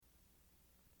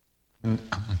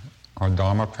Our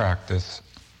Dharma practice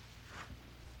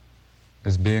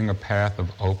is being a path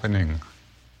of opening.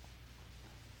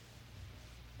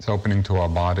 It's opening to our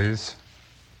bodies,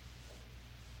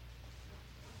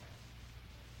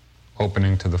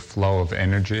 opening to the flow of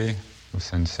energy, of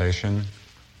sensation,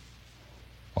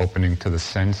 opening to the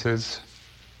senses.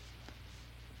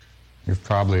 You've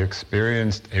probably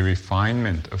experienced a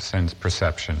refinement of sense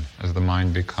perception as the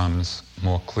mind becomes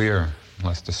more clear,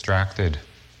 less distracted.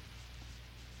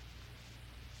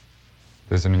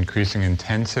 There's an increasing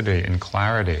intensity and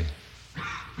clarity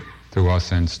through our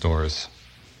sense doors.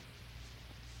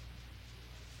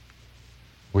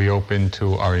 We open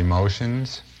to our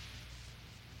emotions,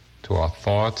 to our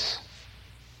thoughts.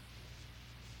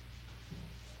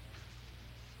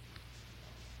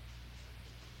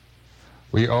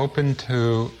 We open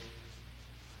to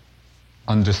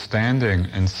understanding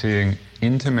and seeing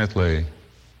intimately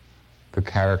the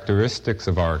characteristics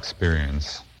of our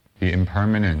experience, the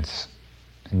impermanence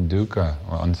and dukkha,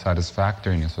 or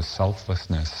unsatisfactoriness, or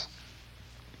selflessness.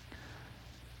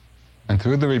 And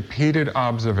through the repeated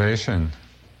observation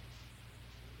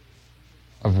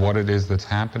of what it is that's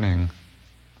happening,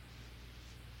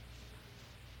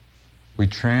 we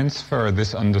transfer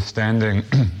this understanding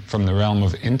from the realm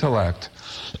of intellect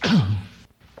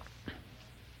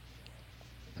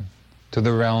to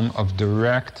the realm of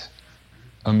direct,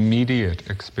 immediate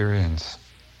experience.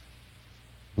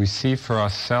 We see for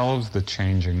ourselves the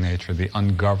changing nature, the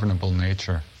ungovernable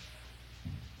nature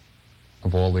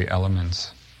of all the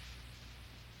elements.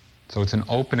 So it's an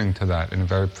opening to that in a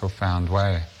very profound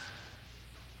way.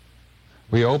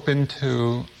 We open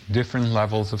to different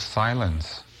levels of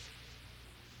silence.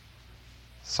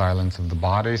 Silence of the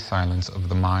body, silence of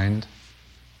the mind.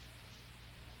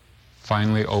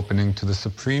 Finally opening to the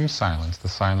supreme silence, the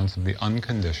silence of the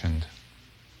unconditioned.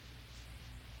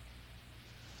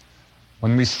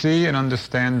 When we see and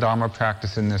understand Dharma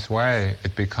practice in this way,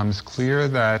 it becomes clear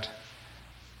that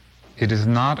it is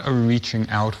not a reaching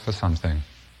out for something.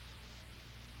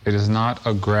 It is not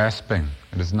a grasping.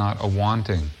 It is not a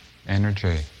wanting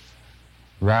energy.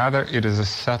 Rather, it is a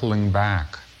settling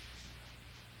back.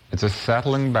 It's a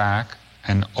settling back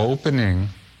and opening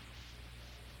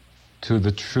to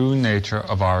the true nature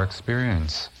of our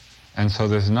experience. And so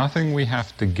there's nothing we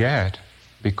have to get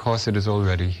because it is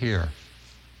already here.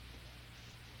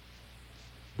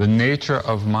 The nature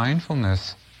of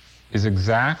mindfulness is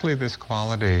exactly this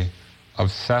quality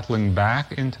of settling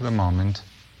back into the moment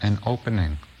and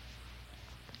opening.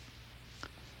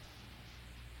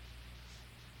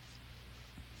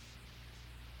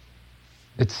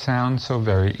 It sounds so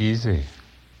very easy.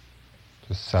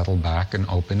 Just settle back and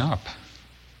open up.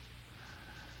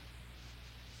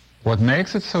 What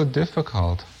makes it so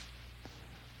difficult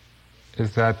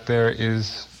is that there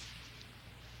is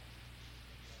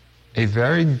a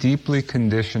very deeply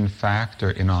conditioned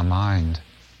factor in our mind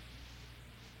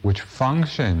which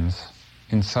functions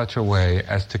in such a way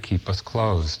as to keep us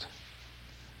closed.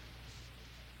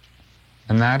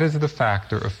 And that is the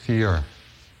factor of fear.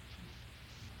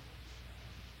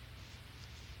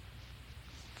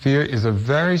 Fear is a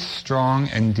very strong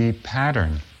and deep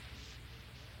pattern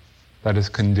that is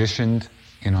conditioned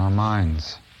in our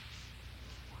minds.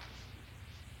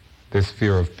 There's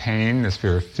fear of pain, there's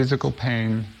fear of physical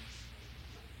pain,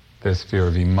 there's fear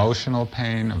of emotional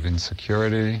pain, of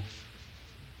insecurity.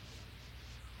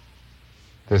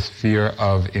 There's fear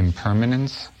of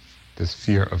impermanence, there's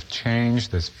fear of change,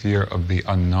 there's fear of the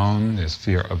unknown, there's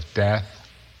fear of death.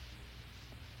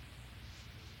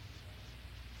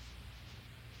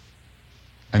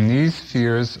 And these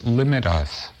fears limit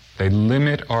us. They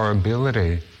limit our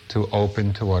ability to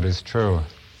open to what is true.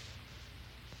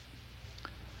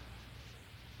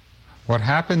 What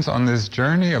happens on this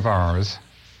journey of ours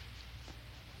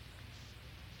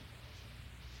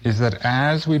is that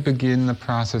as we begin the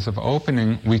process of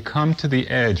opening, we come to the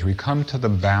edge, we come to the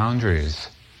boundaries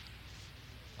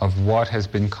of what has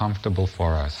been comfortable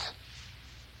for us.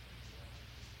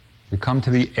 We come to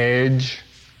the edge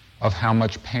of how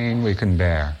much pain we can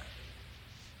bear.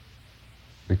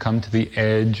 We come to the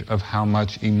edge of how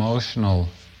much emotional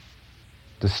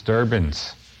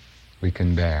disturbance we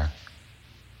can bear.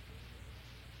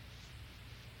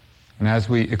 And as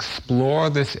we explore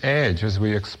this edge, as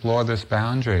we explore this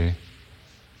boundary,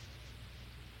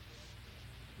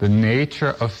 the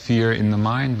nature of fear in the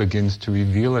mind begins to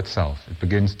reveal itself. It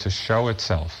begins to show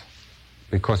itself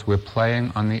because we're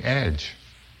playing on the edge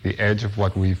of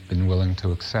what we've been willing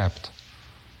to accept.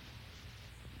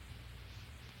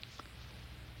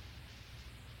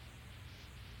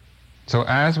 So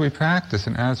as we practice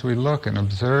and as we look and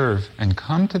observe and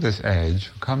come to this edge,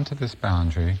 come to this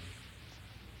boundary,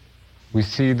 we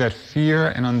see that fear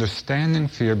and understanding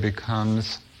fear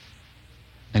becomes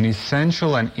an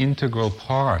essential and integral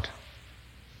part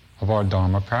of our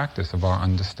Dharma practice, of our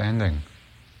understanding.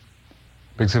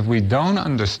 Because if we don't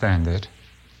understand it,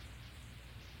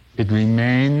 it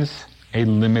remains a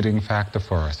limiting factor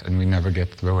for us and we never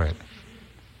get through it.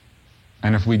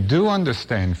 And if we do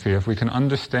understand fear, if we can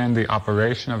understand the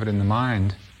operation of it in the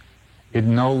mind, it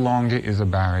no longer is a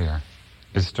barrier.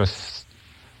 It's just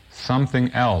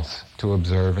something else to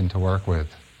observe and to work with.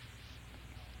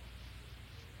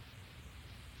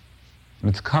 And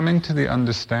it's coming to the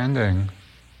understanding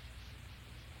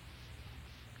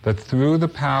that through the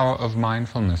power of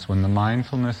mindfulness, when the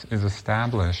mindfulness is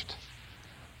established,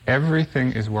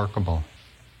 everything is workable.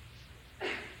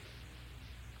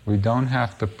 We don't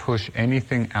have to push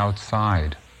anything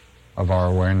outside of our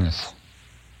awareness.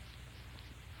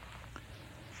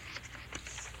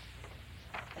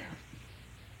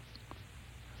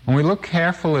 When we look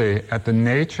carefully at the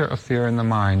nature of fear in the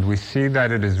mind, we see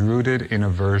that it is rooted in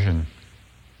aversion.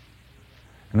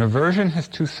 And aversion has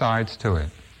two sides to it.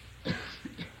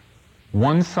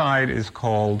 One side is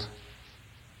called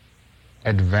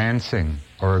advancing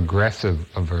or aggressive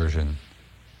aversion.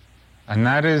 And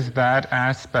that is that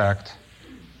aspect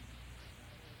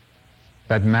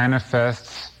that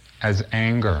manifests as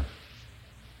anger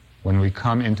when we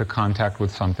come into contact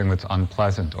with something that's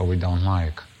unpleasant or we don't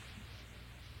like.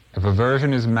 If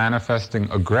aversion is manifesting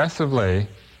aggressively,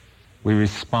 we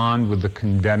respond with the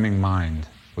condemning mind,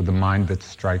 with the mind that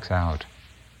strikes out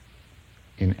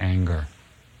in anger.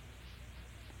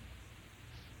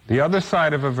 The other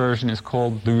side of aversion is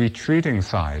called the retreating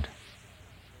side.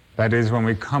 That is, when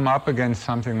we come up against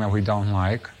something that we don't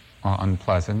like or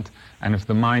unpleasant, and if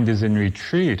the mind is in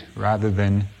retreat rather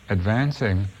than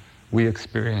advancing, we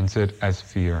experience it as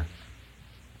fear.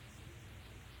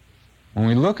 When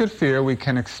we look at fear, we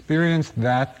can experience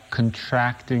that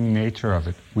contracting nature of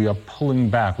it. We are pulling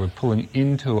back, we're pulling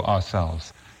into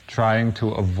ourselves, trying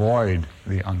to avoid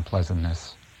the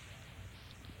unpleasantness.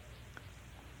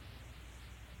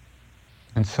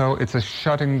 And so it's a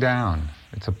shutting down,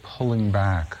 it's a pulling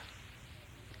back.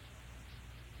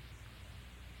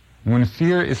 When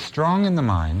fear is strong in the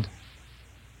mind,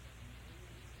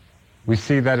 we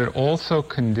see that it also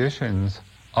conditions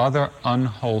other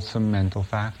unwholesome mental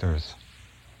factors.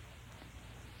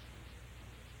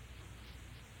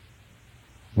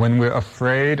 When we're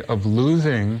afraid of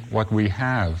losing what we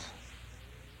have,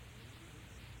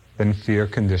 then fear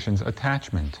conditions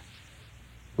attachment.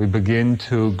 We begin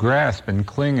to grasp and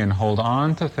cling and hold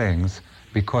on to things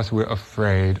because we're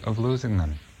afraid of losing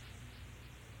them.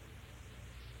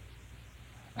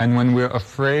 And when we're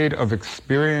afraid of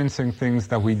experiencing things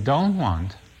that we don't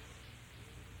want,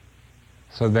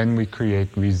 so then we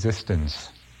create resistance.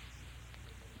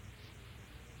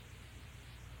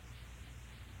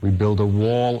 We build a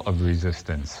wall of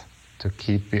resistance to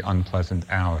keep the unpleasant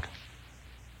out.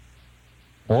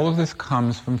 All of this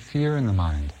comes from fear in the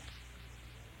mind.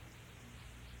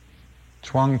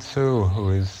 Chuang Tzu,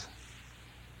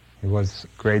 he was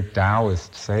a great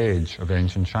Taoist sage of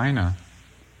ancient China,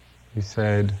 he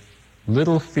said,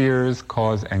 little fears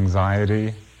cause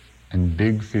anxiety and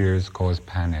big fears cause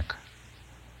panic.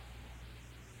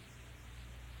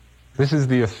 This is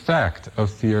the effect of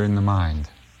fear in the mind.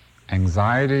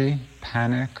 Anxiety,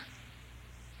 panic,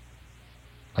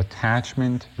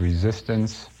 attachment,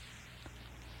 resistance.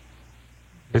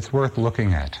 It's worth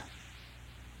looking at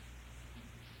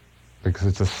because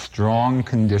it's a strong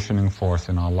conditioning force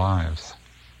in our lives.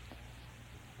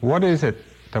 What is it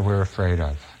that we're afraid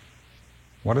of?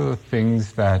 What are the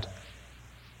things that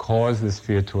cause this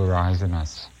fear to arise in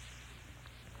us?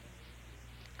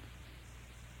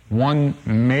 One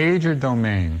major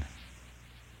domain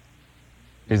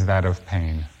is that of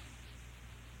pain.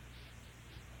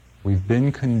 We've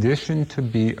been conditioned to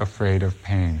be afraid of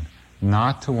pain,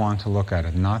 not to want to look at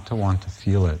it, not to want to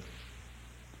feel it.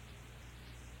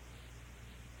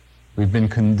 We've been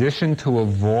conditioned to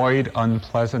avoid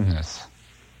unpleasantness.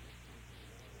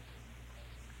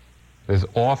 There's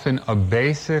often a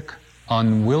basic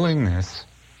unwillingness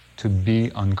to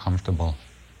be uncomfortable.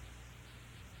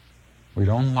 We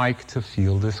don't like to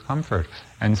feel discomfort.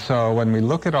 And so when we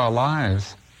look at our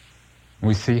lives,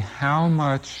 we see how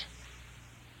much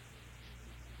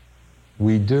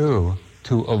we do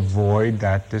to avoid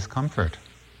that discomfort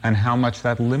and how much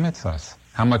that limits us,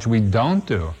 how much we don't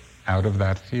do out of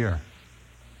that fear.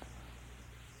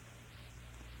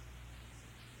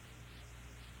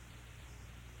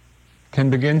 Can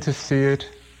begin to see it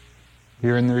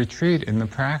here in the retreat, in the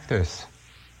practice.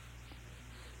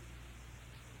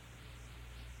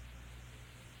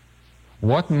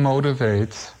 What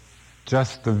motivates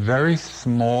just the very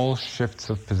small shifts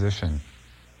of position,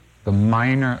 the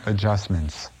minor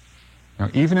adjustments.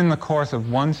 Even in the course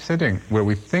of one sitting where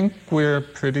we think we're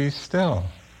pretty still,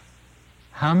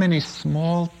 how many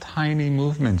small, tiny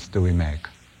movements do we make?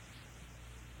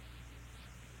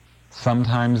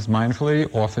 Sometimes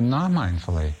mindfully, often not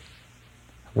mindfully.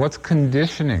 What's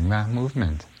conditioning that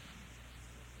movement?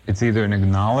 It's either an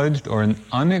acknowledged or an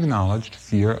unacknowledged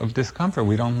fear of discomfort.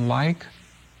 We don't like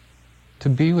to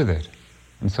be with it,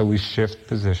 and so we shift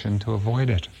position to avoid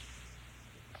it.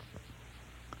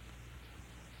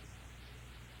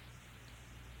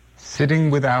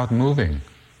 Sitting without moving,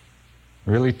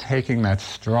 really taking that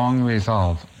strong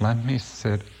resolve, let me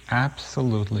sit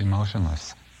absolutely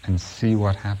motionless and see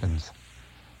what happens.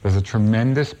 There's a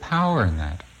tremendous power in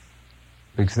that,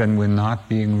 because then we're not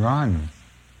being run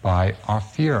by our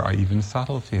fear, or even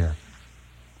subtle fear.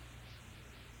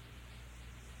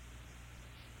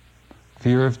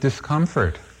 Fear of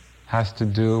discomfort has to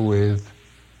do with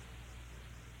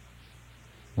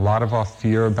a lot of our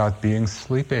fear about being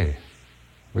sleepy.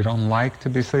 We don't like to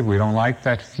be sleepy. We don't like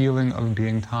that feeling of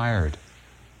being tired.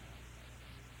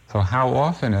 So how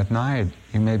often at night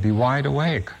you may be wide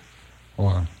awake,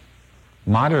 or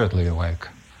moderately awake,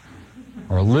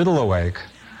 or a little awake,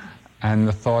 and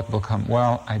the thought will come,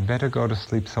 well, I better go to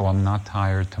sleep so I'm not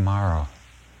tired tomorrow.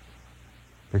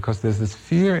 Because there's this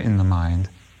fear in the mind,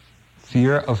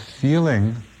 fear of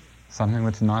feeling something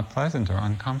that's not pleasant or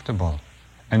uncomfortable.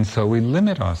 And so we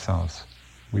limit ourselves.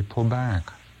 We pull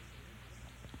back.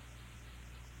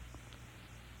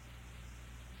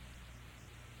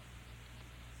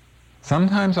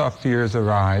 Sometimes our fears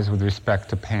arise with respect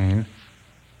to pain,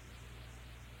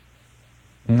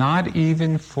 not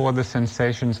even for the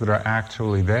sensations that are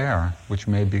actually there, which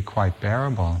may be quite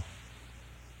bearable,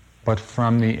 but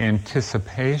from the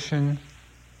anticipation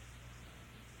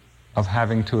of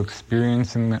having to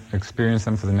experience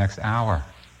them for the next hour.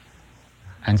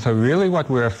 And so really what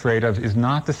we're afraid of is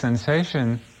not the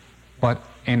sensation, but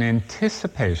an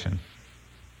anticipation.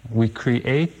 We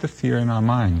create the fear in our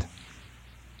mind.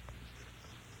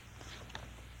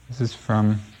 This is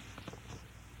from,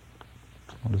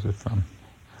 what is it from?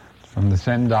 It's from the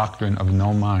Zen doctrine of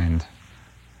no mind.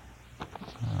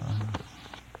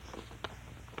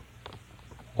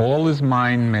 All is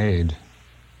mind-made.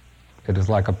 It is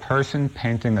like a person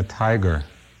painting a tiger.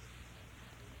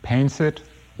 Paints it,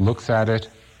 looks at it,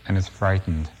 and is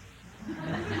frightened.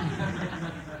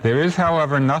 There is,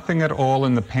 however, nothing at all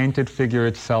in the painted figure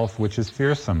itself which is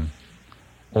fearsome.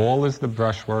 All is the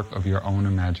brushwork of your own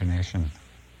imagination.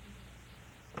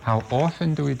 How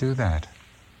often do we do that?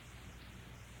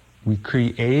 We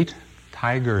create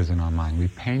tigers in our mind. We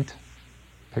paint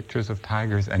pictures of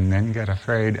tigers and then get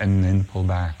afraid and then pull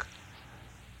back.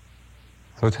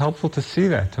 So it's helpful to see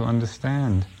that, to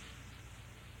understand,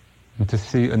 and to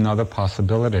see another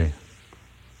possibility.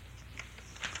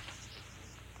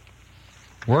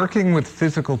 Working with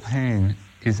physical pain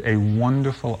is a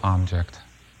wonderful object,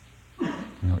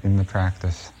 in the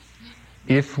practice,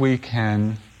 if we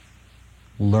can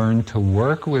learn to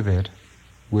work with it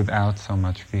without so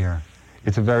much fear.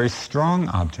 It's a very strong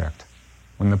object.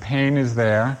 When the pain is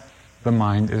there, the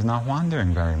mind is not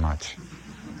wandering very much.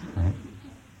 Right?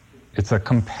 It's a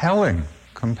compelling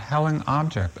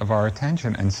object of our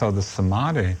attention, and so the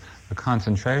samadhi, the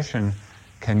concentration,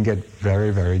 can get very,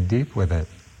 very deep with it.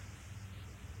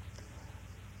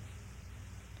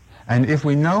 And if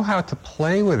we know how to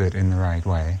play with it in the right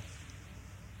way,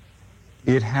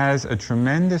 it has a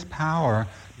tremendous power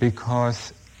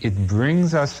because it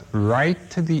brings us right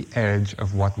to the edge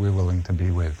of what we're willing to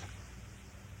be with.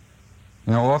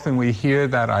 Often we hear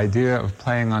that idea of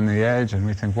playing on the edge and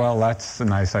we think, well, that's a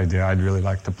nice idea. I'd really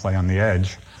like to play on the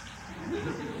edge.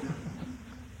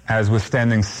 As we're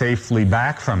standing safely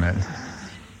back from it.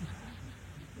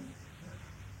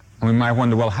 And we might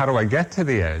wonder, well, how do I get to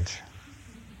the edge?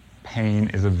 Pain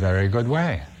is a very good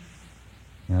way.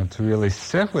 To really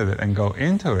sit with it and go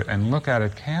into it and look at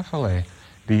it carefully.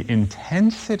 The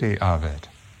intensity of it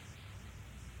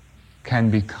can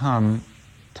become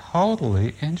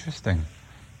totally interesting.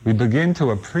 We begin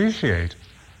to appreciate,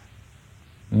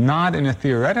 not in a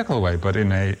theoretical way, but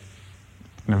in a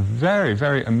very,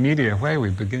 very immediate way, we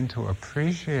begin to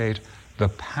appreciate the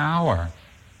power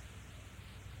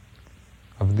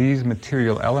of these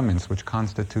material elements which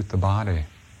constitute the body.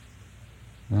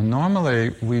 Now,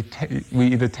 normally, we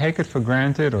either take it for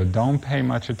granted or don't pay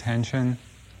much attention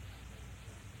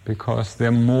because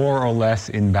they're more or less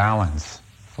in balance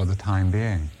for the time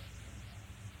being.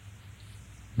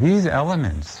 These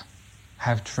elements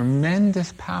have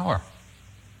tremendous power.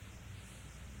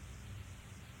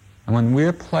 And when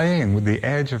we're playing with the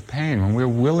edge of pain, when we're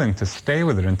willing to stay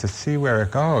with it and to see where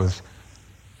it goes,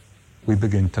 we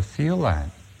begin to feel that.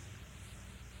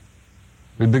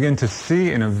 We begin to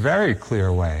see in a very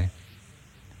clear way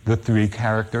the three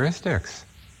characteristics.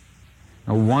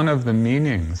 Now, one of the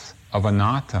meanings of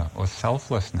anatta, or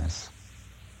selflessness,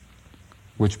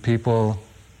 which people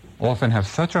often have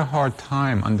such a hard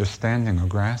time understanding or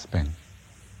grasping,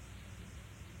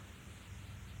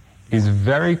 is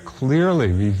very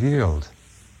clearly revealed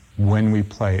when we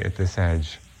play at this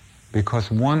edge, because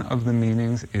one of the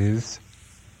meanings is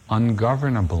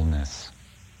ungovernableness.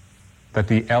 That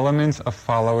the elements are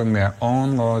following their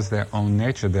own laws, their own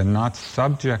nature. They're not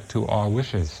subject to our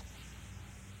wishes.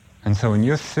 And so when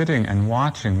you're sitting and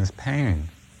watching this pain,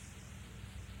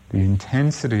 the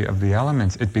intensity of the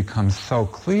elements, it becomes so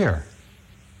clear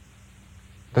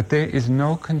that there is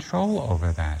no control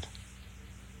over that.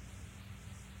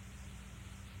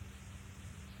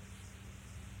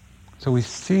 So we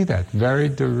see that very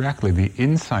directly. The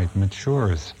insight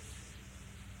matures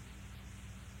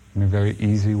in a very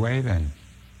easy way then.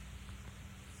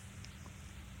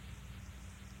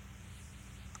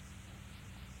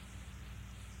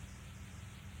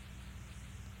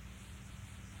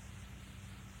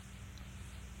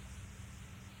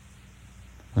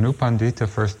 When U Pandita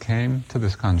first came to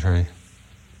this country,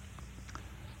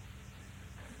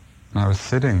 and I was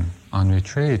sitting on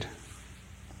retreat,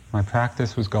 my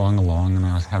practice was going along and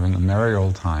I was having a merry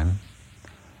old time.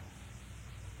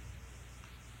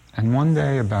 And one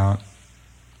day, about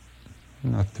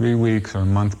 3 weeks or a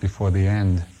month before the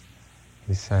end,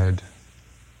 he said,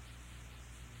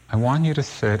 I want you to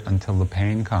sit until the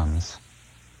pain comes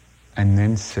and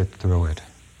then sit through it.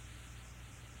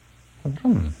 I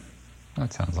thought,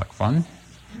 that sounds like fun.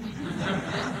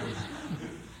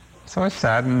 So I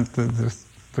sat, and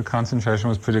the concentration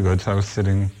was pretty good, so I was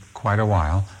sitting quite a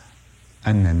while,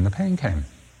 and then the pain came.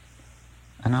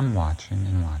 And I'm watching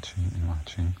and watching and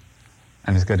watching,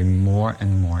 and it's getting more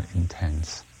and more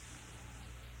intense.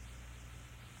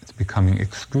 It's becoming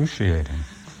excruciating.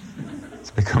 It's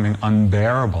becoming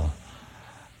unbearable.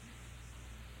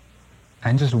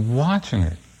 And just watching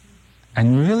it,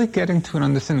 and really getting to an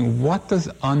understanding, what does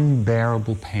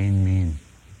unbearable pain mean?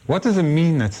 What does it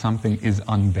mean that something is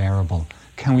unbearable?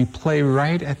 Can we play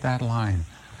right at that line?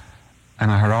 And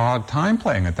I had a hard time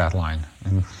playing at that line.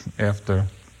 And after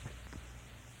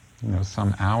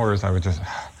some hours, I would just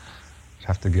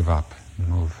have to give up and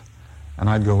move. And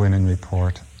I'd go in and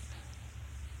report.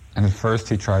 And at first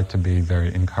he tried to be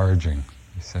very encouraging.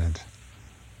 He said,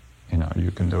 you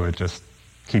can do it, just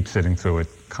keep sitting through it,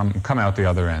 come out the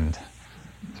other end.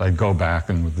 So I'd go back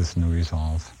and with this new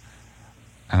resolve.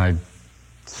 And I'd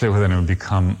sit with it and it would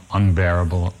become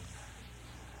unbearable. It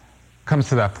comes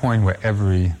to that point where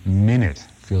every minute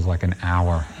feels like an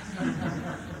hour.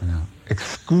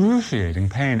 Excruciating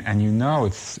pain, and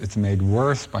it's made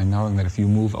worse by knowing that if you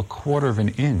move a quarter of an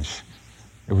inch,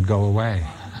 it would go away.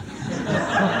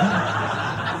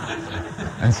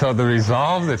 And so the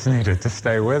resolve that's needed to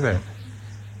stay with it.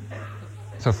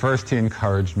 So first he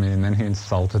encouraged me, and then he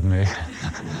insulted me.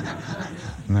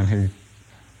 And then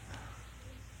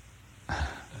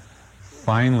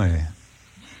finally,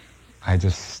 I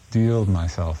just steeled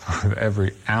myself with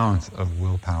every ounce of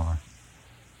willpower.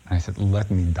 And I said, let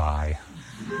me die.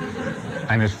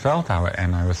 And it felt that way,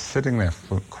 and I was sitting there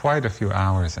for quite a few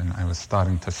hours, and I was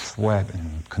starting to sweat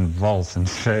and convulse and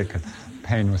shake, and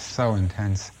pain was so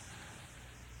intense.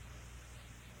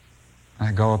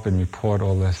 I go up and report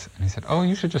all this, and he said, oh,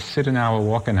 you should just sit an hour,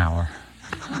 walk an hour.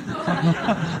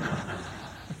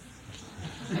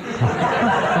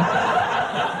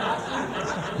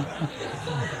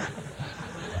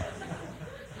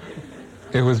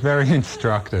 It was very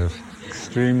instructive,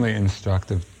 extremely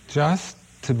instructive, just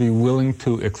to be willing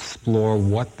to explore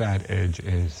what that edge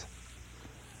is.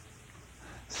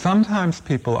 Sometimes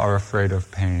people are afraid of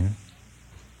pain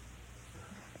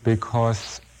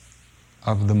because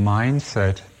of the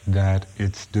mindset that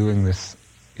it's doing this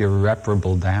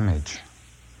irreparable damage.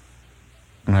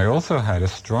 And I also had a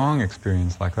strong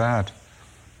experience like that.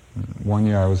 One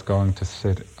year I was going to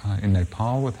sit in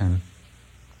Nepal with him,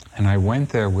 and I went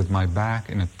there with my back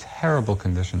in a terrible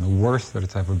condition, the worst that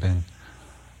it's ever been.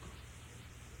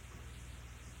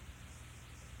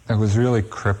 It was really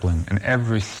crippling, and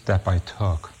every step I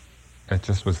took, it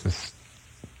just was this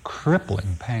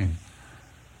crippling pain.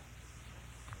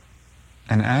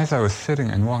 And as I was sitting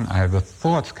and walking, the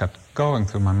thoughts kept going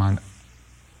through my mind,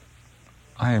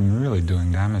 I am really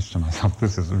doing damage to myself.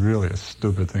 This is really a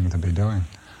stupid thing to be doing.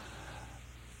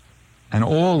 And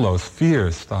all those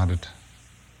fears started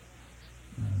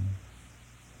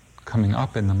coming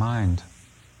up in the mind.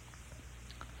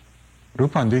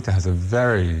 Rupandita has a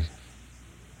very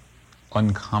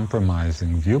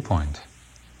uncompromising viewpoint.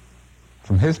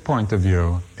 From his point of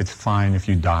view, it's fine if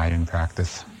you die in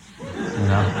practice. You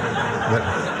know?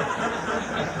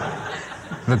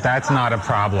 That's not a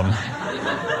problem.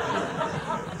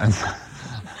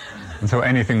 And so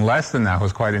anything less than that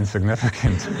was quite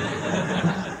insignificant.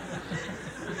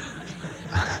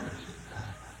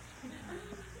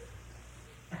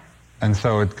 And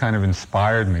so it kind of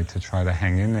inspired me to try to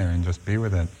hang in there and just be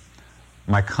with it.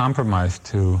 My compromise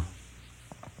to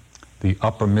the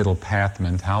upper middle path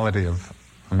mentality of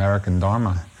American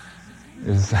Dharma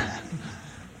is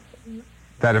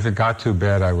that if it got too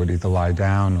bad, I would either lie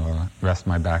down or rest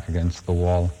my back against the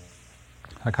wall.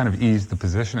 I kind of eased the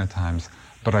position at times,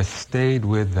 but I stayed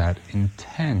with that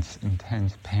intense,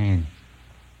 intense pain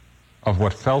of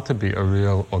what felt to be a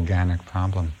real organic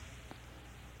problem.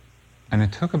 And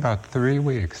it took about 3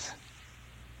 weeks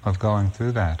of going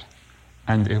through that,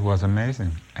 and it was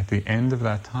amazing. At the end of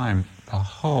that time, the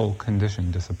whole condition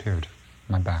disappeared.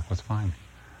 My back was fine.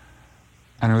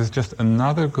 And it was just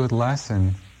another good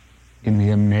lesson in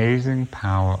the amazing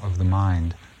power of the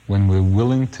mind when we're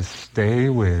willing to stay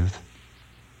with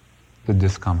the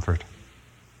discomfort.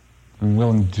 And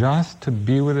willing just to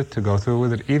be with it, to go through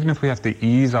with it, even if we have to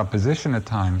ease our position at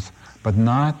times, but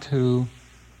not to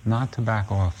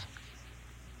back off.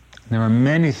 There are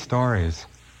many stories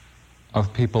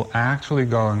of people actually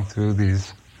going through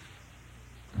these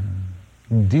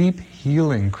deep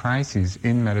healing crises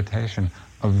in meditation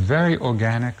of very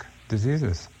organic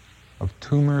diseases, of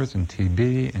tumors and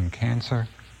TB and cancer.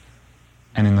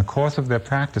 And in the course of their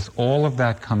practice, all of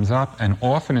that comes up, and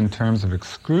often in terms of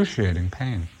excruciating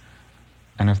pain.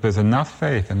 And if there's enough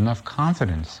faith and enough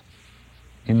confidence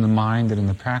in the mind and in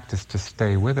the practice to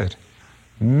stay with it,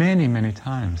 many, many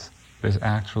times there's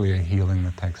actually a healing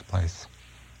that takes place.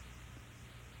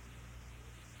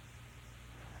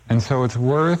 And so it's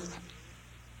worth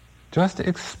just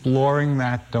exploring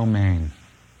that domain,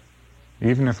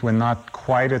 even if we're not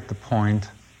quite at the point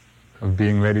of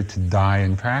being ready to die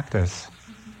in practice,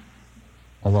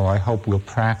 although I hope we'll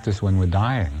practice when we're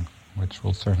dying, which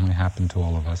will certainly happen to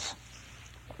all of us.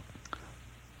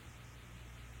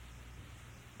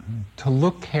 To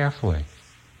look carefully,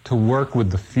 to work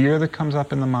with the fear that comes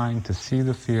up in the mind, to see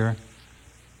the fear,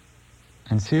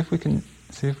 and see if we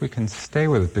can stay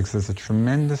with it, because there's a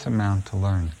tremendous amount to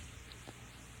learn.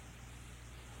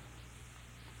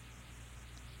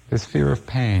 There's fear of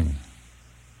pain,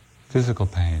 physical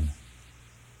pain.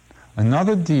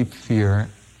 Another deep fear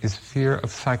is fear of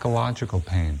psychological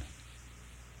pain,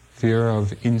 fear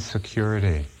of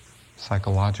insecurity,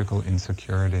 psychological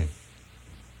insecurity.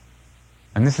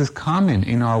 And this is common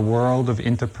in our world of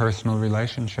interpersonal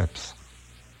relationships.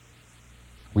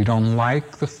 We don't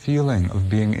like the feeling of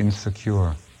being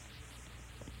insecure.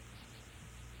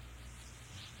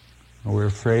 We're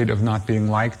afraid of not being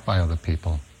liked by other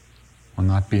people, or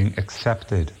not being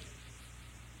accepted,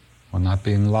 or not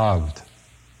being loved,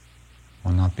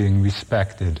 or not being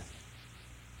respected.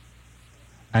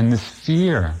 And this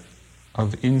fear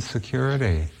of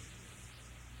insecurity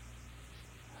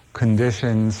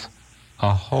conditions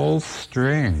a whole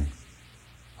string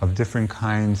of different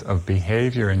kinds of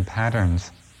behavior and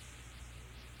patterns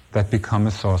that become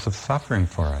a source of suffering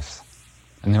for us.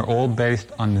 And they're all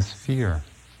based on this fear.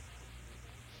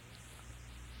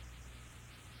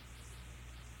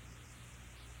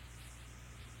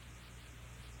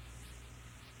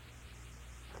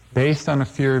 Based on a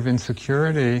fear of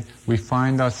insecurity, we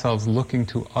find ourselves looking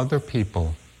to other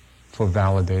people for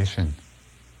validation,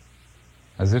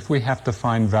 as if we have to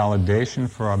find validation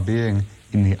for our being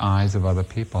in the eyes of other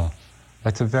people.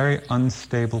 That's a very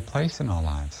unstable place in our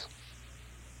lives.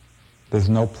 There's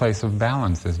no place of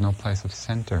balance, there's no place of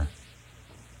center.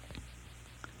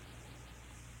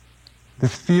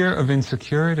 This fear of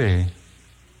insecurity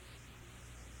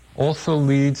also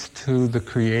leads to the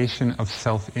creation of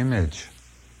self-image.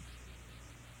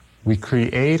 We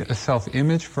create a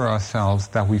self-image for ourselves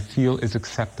that we feel is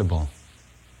acceptable,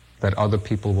 that other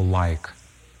people will like,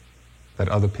 that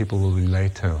other people will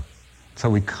relate to. So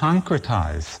we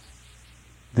concretize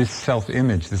this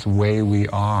self-image, this way we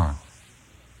are,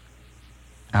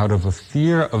 out of a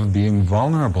fear of being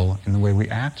vulnerable in the way we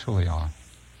actually are.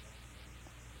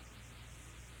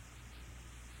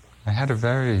 I had a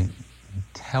very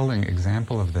telling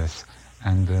example of this,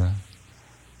 and the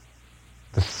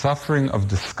suffering of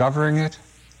discovering it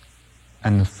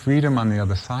and the freedom on the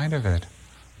other side of it,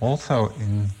 also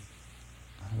in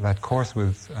that course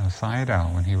with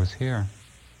Sayadaw when he was here.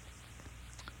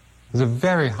 It was a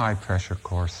very high pressure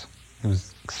course. It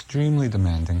was extremely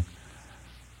demanding.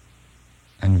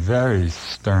 and very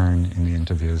stern in the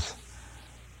interviews.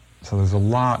 So there's a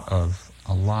lot of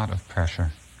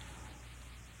pressure.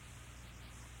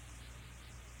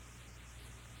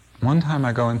 One time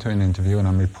I go into an interview and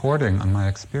I'm reporting on my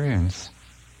experience.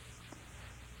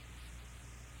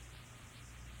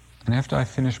 And after I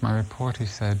finished my report, he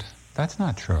said, "That's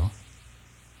not true."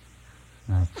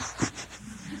 It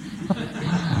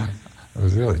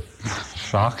was really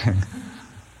shocking.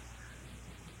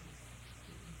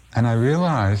 And I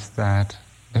realized that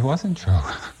it wasn't true.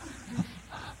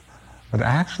 But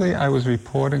actually I was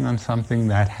reporting on something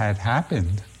that had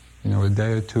happened, a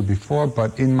day or two before,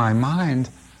 but in my mind,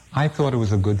 I thought it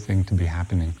was a good thing to be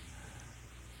happening.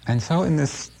 And so in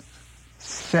this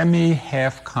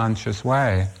semi-half-conscious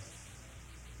way,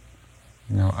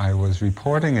 I was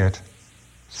reporting it,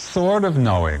 sort of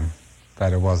knowing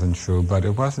that it wasn't true, but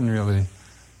it wasn't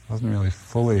really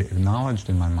fully acknowledged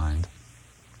in my mind.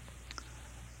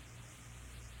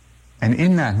 And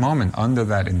in that moment, under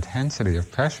that intensity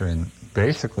of pressure, and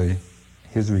basically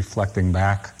his reflecting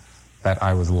back that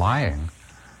I was lying,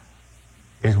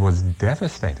 it was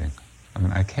devastating.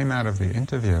 I came out of the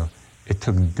interview, it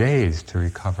took days to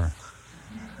recover.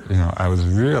 I was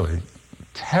really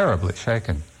terribly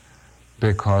shaken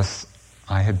because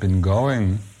I had been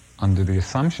going under the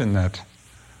assumption that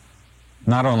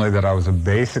not only that I was a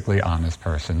basically honest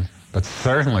person, but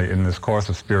certainly in this course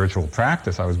of spiritual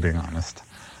practice I was being honest.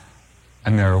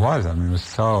 And there it was. It was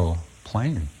so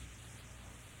plain.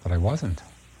 But I wasn't.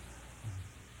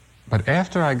 But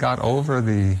after I got over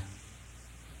the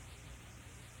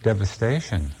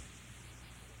devastation,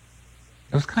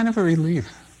 it was kind of a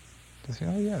relief to say,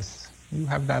 oh yes, you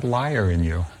have that liar in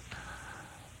you.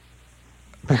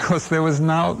 Because there was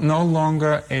no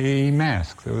longer a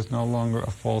mask. There was no longer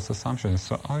a false assumption.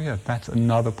 So, oh yeah, that's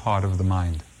another part of the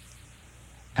mind.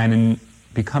 And in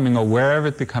becoming aware of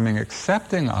it, becoming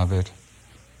accepting of it,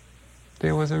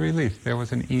 there was a relief, there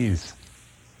was an ease.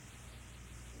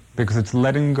 Because it's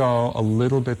letting go a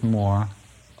little bit more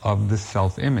of the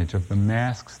self-image, of the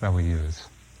masks that we use.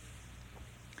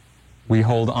 We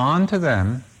hold on to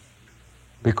them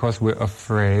because we're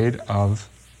afraid of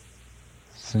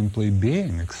simply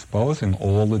being, exposing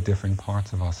all the different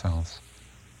parts of ourselves.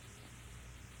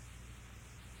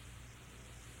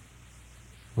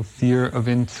 The fear of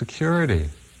insecurity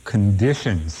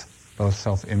conditions those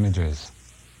self-images.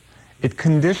 It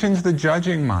conditions the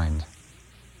judging mind.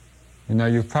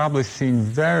 You've probably seen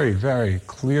very, very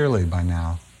clearly by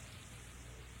now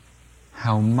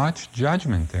how much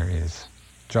judgment there is.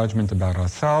 Judgment about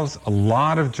ourselves, a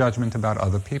lot of judgment about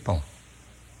other people.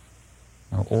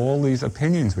 All these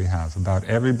opinions we have about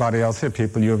everybody else here,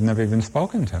 people you have never even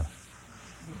spoken to.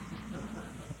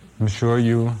 I'm sure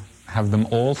you have them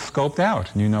all scoped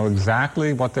out, and you know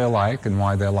exactly what they're like and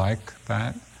why they're like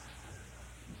that.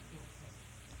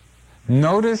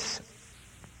 Notice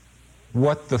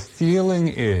what the feeling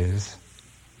is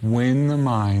when the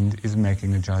mind is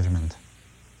making a judgment.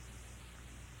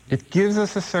 It gives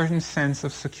us a certain sense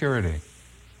of security.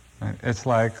 Right? It's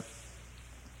like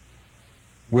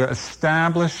we're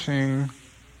establishing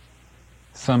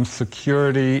some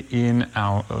security in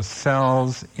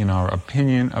ourselves, in our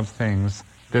opinion of things.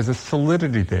 There's a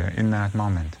solidity there in that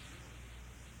moment.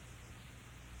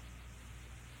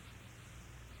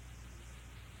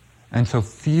 And so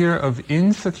fear of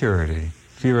insecurity,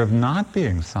 fear of not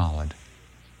being solid,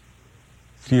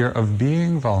 fear of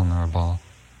being vulnerable,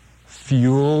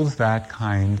 fuels that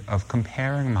kind of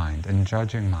comparing mind and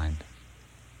judging mind.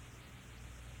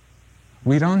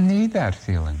 We don't need that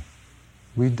feeling.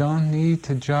 We don't need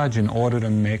to judge in order to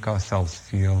make ourselves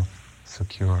feel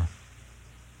secure.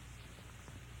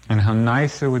 And how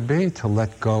nice it would be to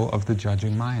let go of the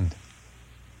judging mind.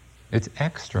 It's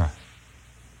extra.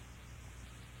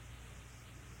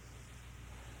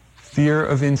 Fear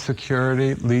of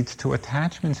insecurity leads to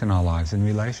attachments in our lives, in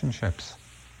relationships.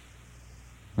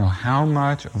 How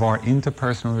much of our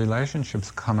interpersonal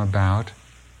relationships come about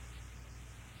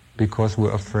because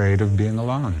we're afraid of being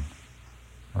alone,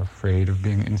 or afraid of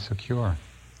being insecure.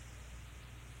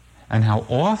 And how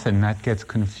often that gets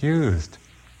confused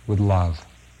with love.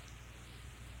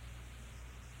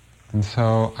 And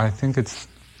so I think it's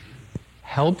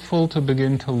helpful to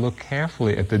begin to look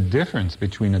carefully at the difference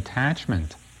between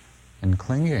attachment and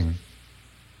clinging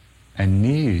and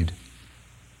need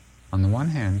on the one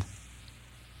hand,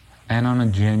 and on a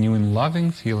genuine loving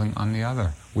feeling on the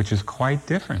other, which is quite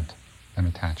different than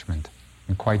attachment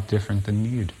and quite different than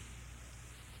need.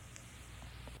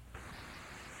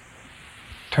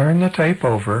 Turn the tape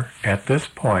over at this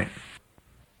point.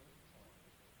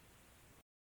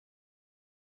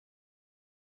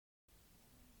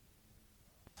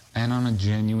 and on a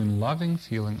genuine loving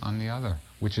feeling on the other,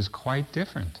 which is quite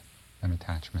different than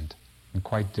attachment and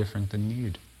quite different than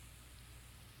need.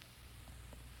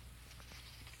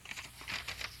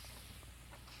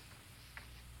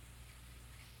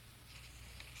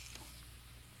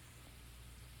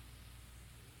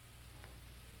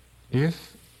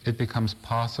 If it becomes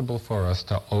possible for us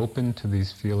to open to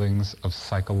these feelings of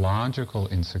psychological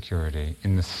insecurity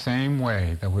in the same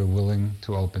way that we're willing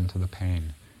to open to the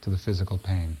pain, to the physical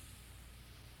pain,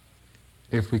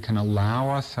 if we can allow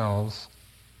ourselves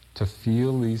to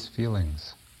feel these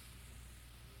feelings.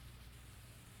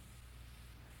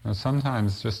 Now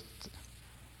sometimes just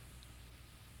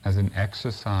as an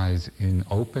exercise in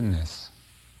openness,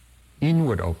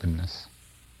 inward openness,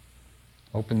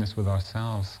 openness with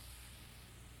ourselves,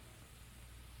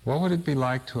 what would it be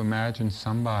like to imagine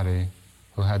somebody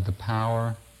who had the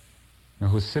power, who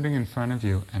was sitting in front of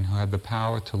you and who had the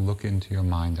power to look into your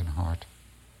mind and heart?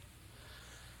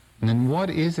 And then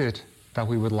what is it that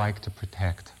we would like to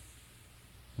protect?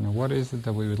 What is it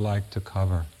that we would like to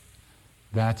cover?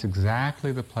 That's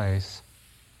exactly the place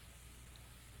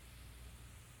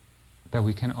that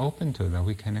we can open to, that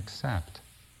we can accept.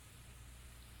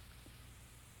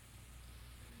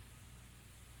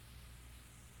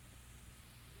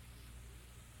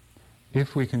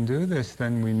 If we can do this,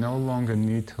 then we no longer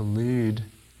need to lead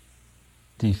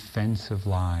defensive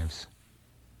lives.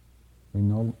 We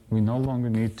no longer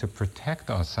need to protect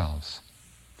ourselves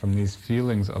from these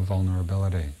feelings of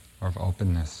vulnerability or of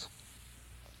openness.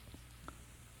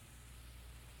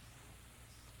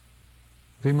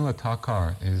 Vimala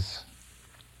Thakur is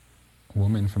a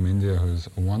woman from India who's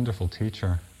a wonderful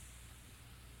teacher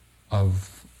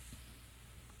of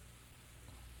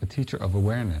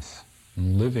awareness,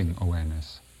 and living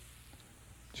awareness.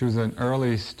 She was an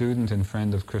early student and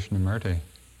friend of Krishnamurti.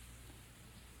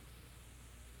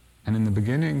 And in the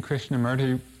beginning,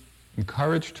 Krishnamurti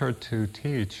encouraged her to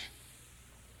teach,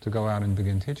 to go out and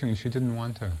begin teaching, and she didn't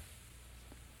want to.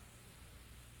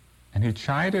 And he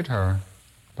chided her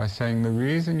by saying, the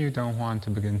reason you don't want to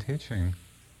begin teaching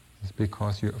is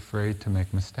because you're afraid to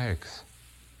make mistakes.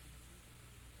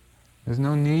 There's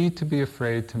no need to be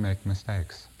afraid to make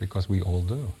mistakes, because we all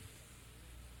do.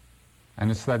 And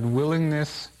it's that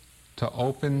willingness to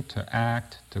open, to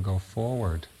act, to go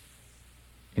forward,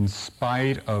 in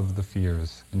spite of the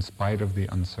fears, in spite of the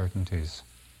uncertainties.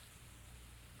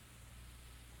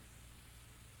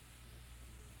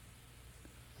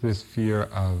 This fear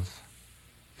of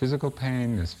physical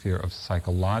pain, this fear of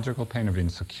psychological pain, of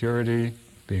insecurity,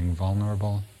 being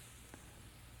vulnerable.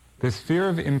 This fear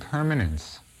of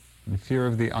impermanence, and fear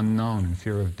of the unknown, and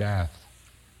fear of death,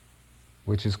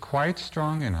 which is quite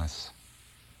strong in us.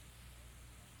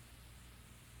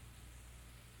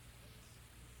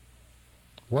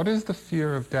 What is the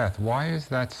fear of death? Why is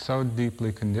that so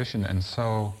deeply conditioned and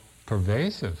so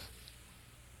pervasive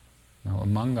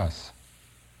among us?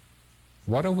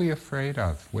 What are we afraid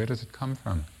of? Where does it come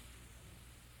from?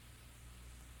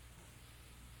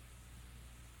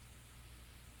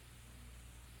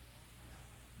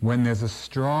 When there's a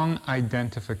strong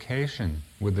identification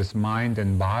with this mind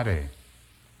and body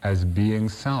as being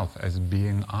self, as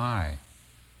being I,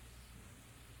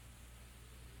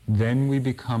 then we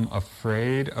become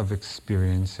afraid of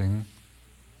experiencing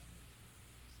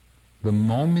the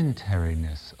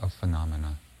momentariness of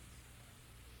phenomena.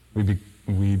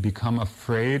 We become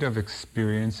afraid of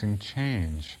experiencing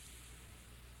change,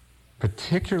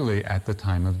 particularly at the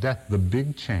time of death, the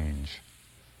big change.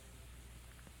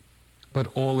 But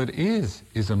all it is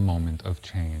a moment of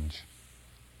change,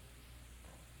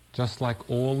 just like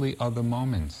all the other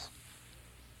moments.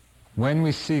 When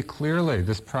we see clearly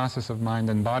this process of mind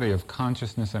and body, of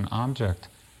consciousness and object,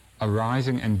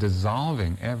 arising and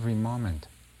dissolving every moment,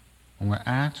 when we're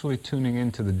actually tuning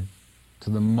into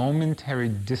the momentary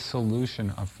dissolution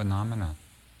of phenomena,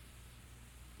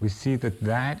 we see that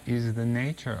that is the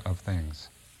nature of things.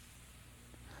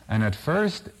 And at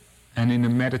first, and in a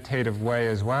meditative way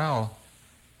as well,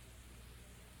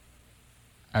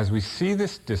 as we see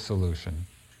this dissolution,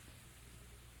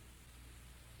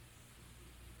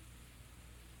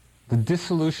 the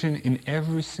dissolution in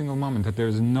every single moment, that there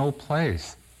is no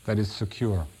place that is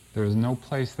secure, there is no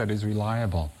place that is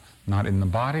reliable, not in the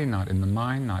body, not in the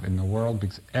mind, not in the world,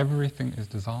 because everything is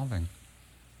dissolving,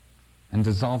 and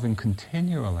dissolving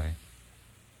continually.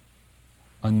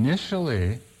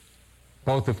 Initially,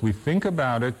 both if we think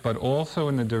about it, but also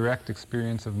in the direct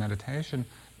experience of meditation,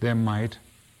 there might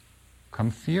come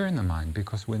fear in the mind,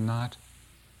 because we're not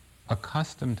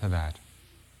accustomed to that.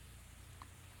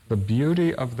 The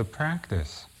beauty of the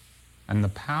practice and the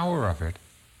power of it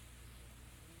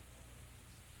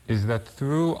is that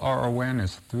through our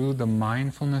awareness, through the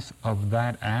mindfulness of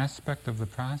that aspect of the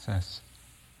process,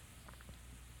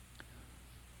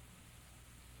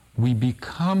 we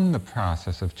become the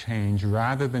process of change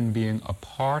rather than being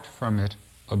apart from it,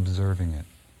 observing it.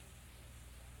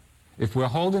 If we're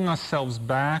holding ourselves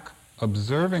back,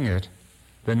 observing it,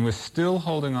 then we're still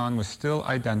holding on, we're still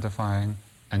identifying,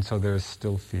 and so there is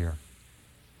still fear.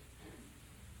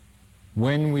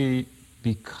 When we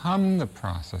become the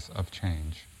process of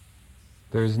change,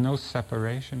 there is no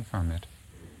separation from it.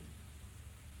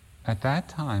 At that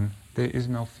time, there is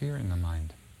no fear in the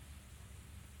mind.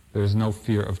 There is no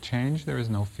fear of change, there is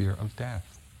no fear of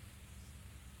death.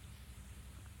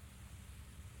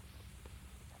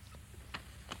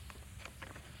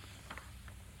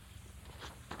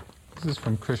 This is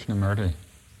from Krishnamurti.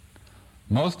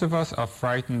 Most of us are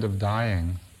frightened of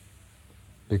dying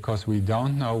because we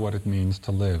don't know what it means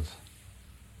to live.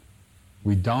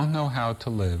 We don't know how to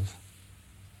live,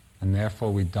 and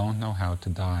therefore we don't know how to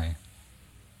die.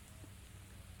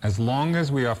 As long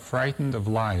as we are frightened of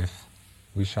life,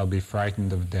 we shall be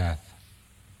frightened of death.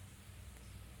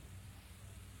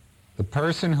 The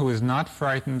person who is not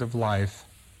frightened of life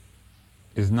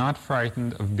is not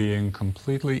frightened of being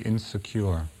completely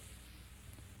insecure,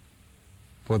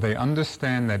 for they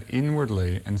understand that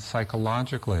inwardly and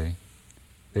psychologically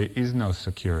there is no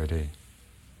security.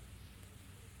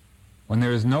 When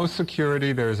there is no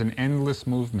security, there is an endless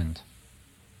movement,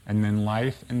 and then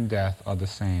life and death are the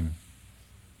same.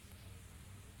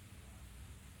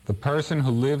 The person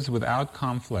who lives without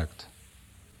conflict,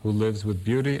 who lives with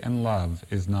beauty and love,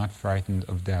 is not frightened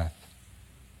of death.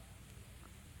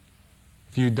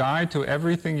 If you die to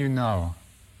everything you know,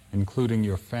 including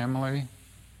your family,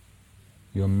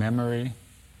 your memory,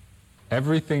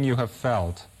 everything you have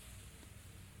felt,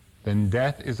 then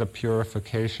death is a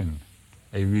purification,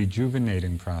 a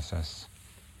rejuvenating process.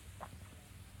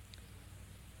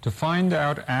 To find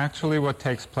out actually what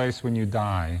takes place when you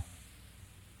die,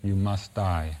 you must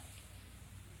die.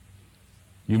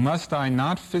 You must die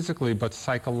not physically but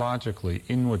psychologically,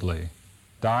 inwardly.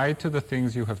 Die to the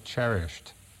things you have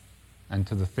cherished and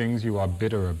to the things you are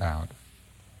bitter about.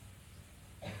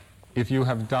 If you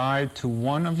have died to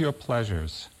one of your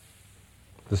pleasures,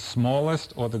 the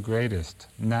smallest or the greatest,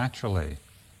 naturally,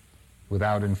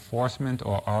 without enforcement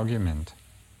or argument,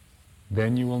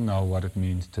 then you will know what it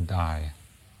means to die.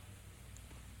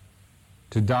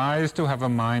 To die is to have a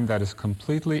mind that is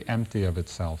completely empty of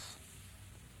itself,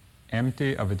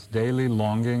 empty of its daily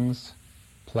longings,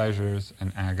 pleasures,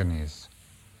 and agonies.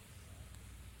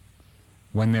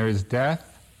 When there is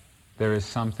death, there is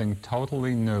something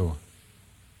totally new.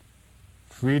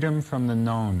 Freedom from the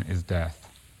known is death,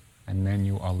 and then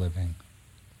you are living.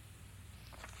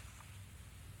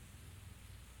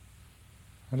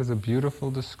 That is a beautiful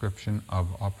description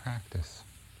of our practice.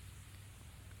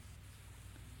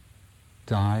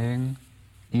 Dying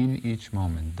in each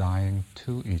moment, dying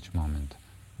to each moment,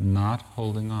 not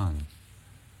holding on.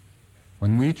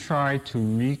 When we try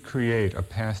to recreate a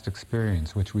past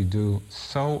experience, which we do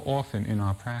so often in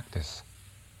our practice,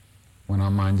 when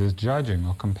our mind is judging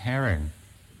or comparing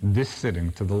this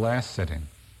sitting to the last sitting,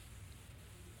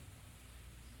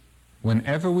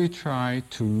 whenever we try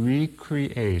to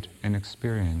recreate an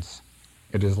experience,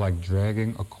 it is like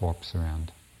dragging a corpse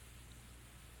around.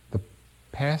 The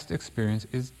past experience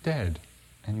is dead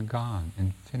and gone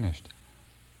and finished.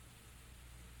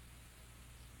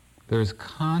 There is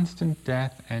constant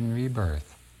death and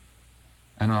rebirth.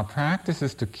 And our practice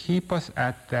is to keep us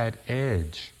at that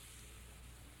edge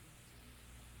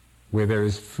where there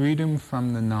is freedom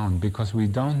from the known, because we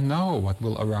don't know what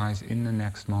will arise in the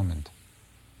next moment.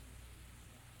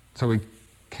 So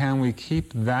can we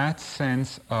keep that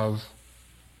sense of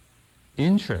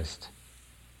interest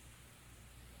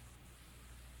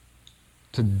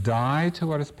to die to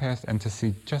what is past and to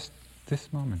see just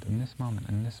this moment and this moment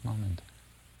and this moment?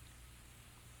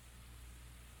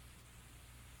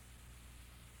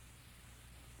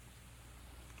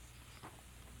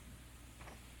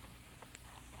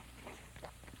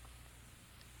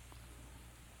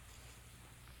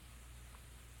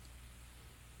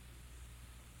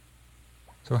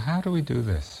 So how do we do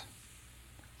this?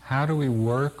 How do we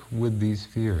work with these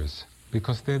fears?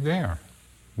 Because they're there.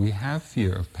 We have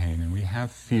fear of pain, and we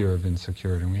have fear of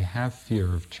insecurity, and we have fear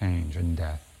of change and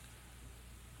death.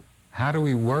 How do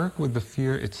we work with the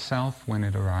fear itself when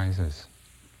it arises?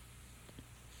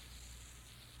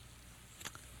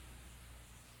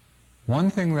 One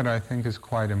thing that I think is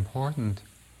quite important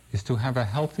is to have a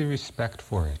healthy respect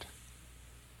for it.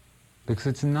 Because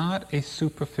it's not a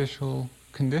superficial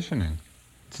conditioning.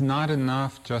 It's not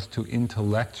enough just to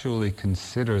intellectually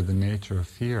consider the nature of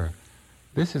fear.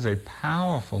 This is a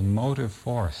powerful motive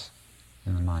force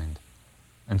in the mind.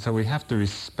 And so we have to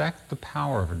respect the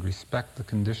power of it, respect the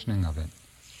conditioning of it.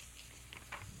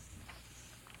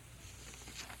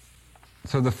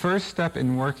 So the first step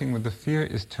in working with the fear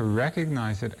is to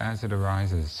recognize it as it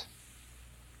arises.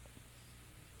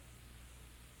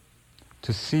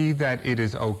 To see that it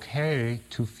is okay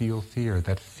to feel fear,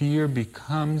 that fear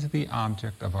becomes the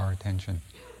object of our attention.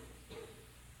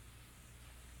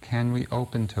 Can we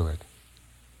open to it?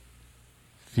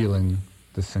 Feeling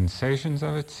the sensations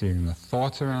of it, seeing the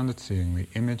thoughts around it, seeing the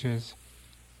images.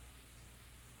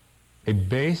 A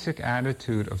basic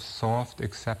attitude of soft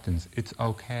acceptance. It's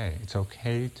okay. It's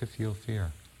okay to feel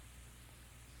fear.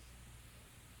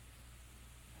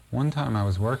 One time I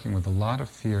was working with a lot of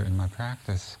fear in my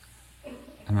practice,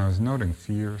 and I was noting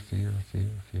fear, fear, fear,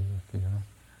 fear, fear,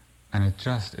 and it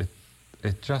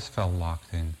just felt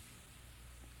locked in.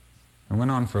 It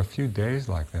went on for a few days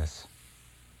like this.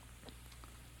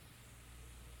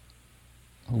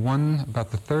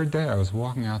 About the third day, I was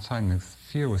walking outside, and the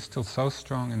fear was still so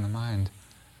strong in the mind,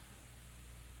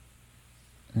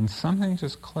 and something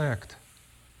just clicked.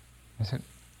 I said,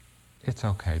 "It's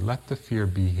okay. Let the fear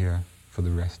be here for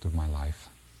the rest of my life.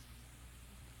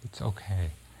 It's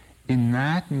okay." In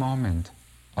that moment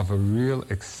of a real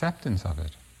acceptance of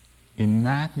it, in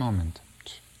that moment,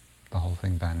 the whole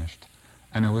thing vanished.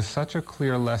 And it was such a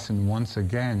clear lesson once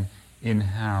again in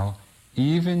how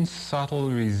even subtle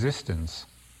resistance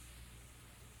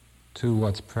to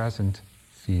what's present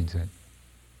feeds it.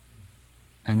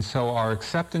 And so our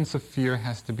acceptance of fear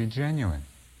has to be genuine,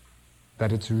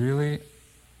 that it's really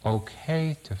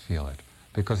okay to feel it,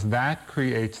 because that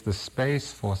creates the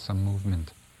space for some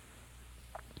movement.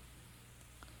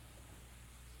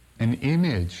 An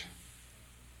image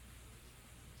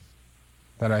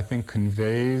that I think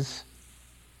conveys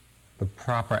the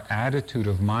proper attitude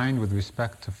of mind with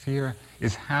respect to fear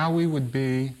is how we would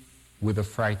be with a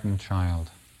frightened child.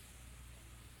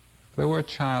 If there were a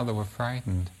child that were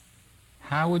frightened,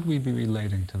 how would we be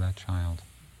relating to that child?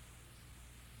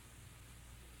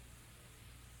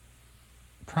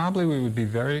 Probably we would be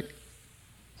very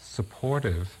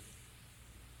supportive,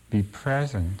 be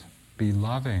present, be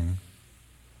loving.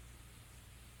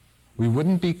 We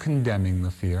wouldn't be condemning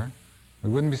the fear. We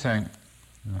wouldn't be saying,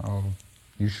 "Oh,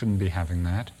 you shouldn't be having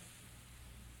that."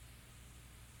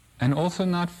 And also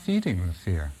not feeding the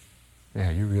fear.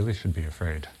 "Yeah, you really should be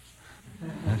afraid."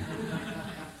 Right?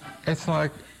 It's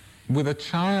like, with a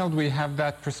child we have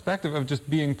that perspective of just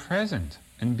being present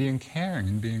and being caring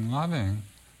and being loving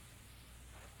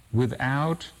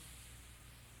without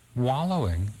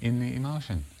wallowing in the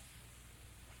emotion.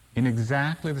 In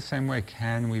exactly the same way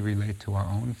can we relate to our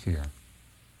own fear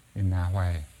in that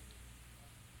way.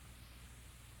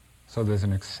 So there's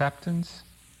an acceptance,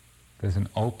 there's an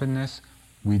openness.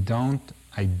 We don't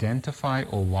identify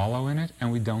or wallow in it,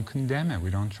 and we don't condemn it. We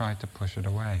don't try to push it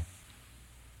away.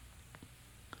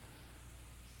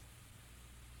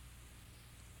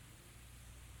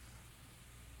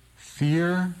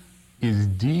 Fear is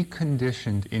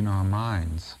deconditioned in our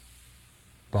minds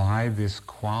by this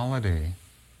quality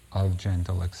of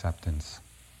gentle acceptance.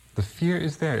 The fear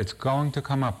is there. It's going to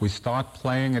come up. We start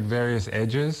playing at various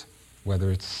edges, whether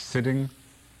it's sitting,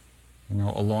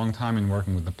 a long time and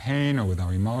working with the pain or with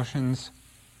our emotions.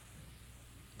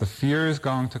 The fear is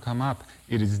going to come up.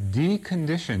 It is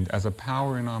deconditioned as a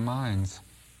power in our minds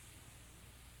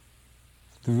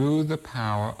through the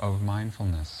power of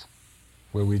mindfulness,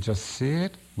 where we just see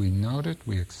it, we note it,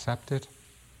 we accept it,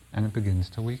 and it begins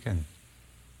to weaken.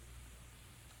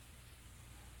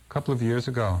 A couple of years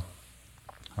ago,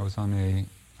 I was on a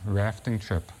rafting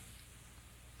trip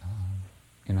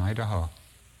in Idaho.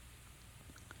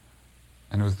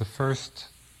 And it was the first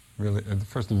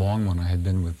long one I had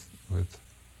been with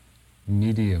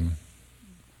medium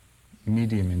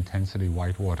intensity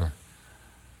white water.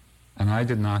 And I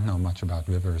did not know much about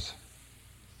rivers.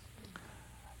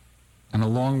 And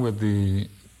along with the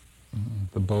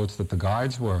boats that the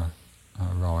guides were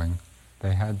rowing,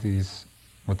 they had these,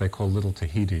 what they call little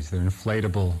Tahitis. They're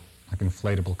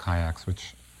inflatable kayaks,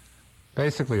 which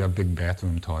basically are big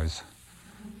bathroom toys,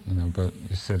 but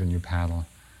you sit and you paddle.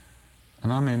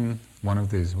 And I'm in one of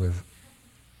these with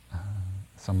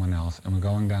someone else, and we're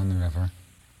going down the river,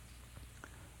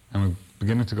 and we're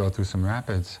beginning to go through some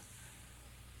rapids,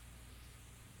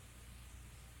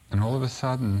 and all of a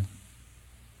sudden,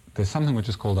 there's something which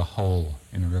is called a hole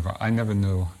in a river. I didn't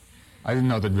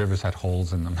know that rivers had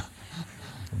holes in them,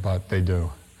 but they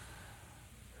do.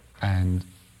 And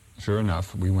sure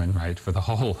enough, we went right for the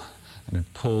hole, and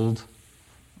it pulled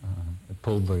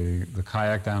pulled the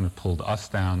kayak down, it pulled us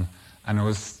down, and it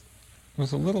was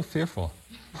a little fearful.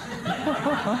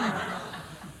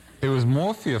 It was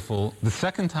more fearful the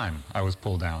second time I was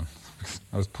pulled down.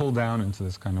 I was pulled down into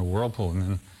this kind of whirlpool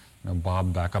and then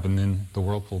bobbed back up, and then the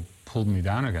whirlpool pulled me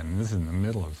down again. And this is in the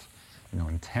middle of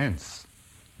intense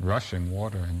rushing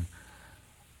water.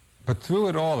 But through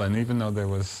it all, and even though there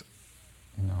was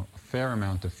a fair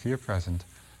amount of fear present,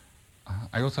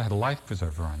 I also had a life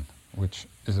preserver on, which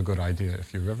is a good idea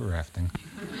if you're river rafting.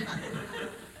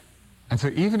 And so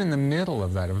even in the middle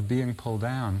of that, of being pulled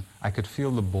down, I could feel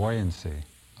the buoyancy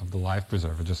of the life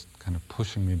preserver just kind of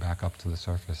pushing me back up to the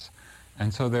surface.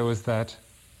 And so there was that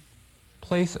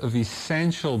place of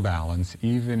essential balance,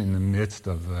 even in the midst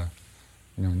of the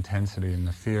intensity and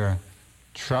the fear,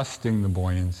 trusting the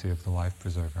buoyancy of the life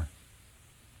preserver.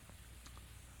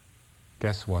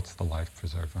 Guess what's the life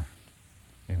preserver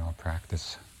in our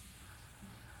practice?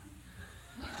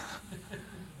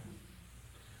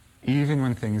 Even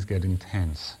when things get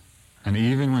intense, and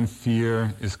even when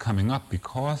fear is coming up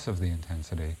because of the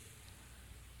intensity,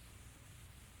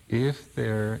 if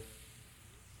there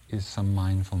is some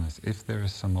mindfulness, if there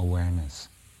is some awareness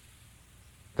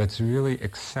that's really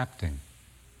accepting,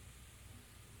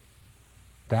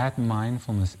 that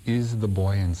mindfulness is the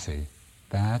buoyancy.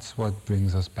 That's what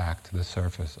brings us back to the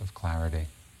surface of clarity.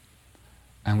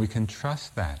 And we can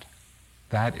trust that.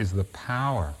 That is the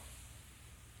power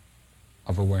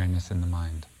of awareness in the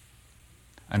mind.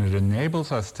 And it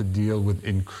enables us to deal with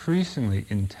increasingly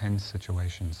intense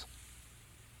situations.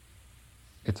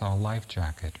 It's our life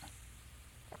jacket.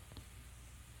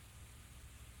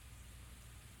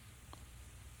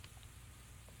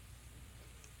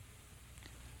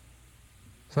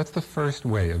 So that's the first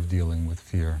way of dealing with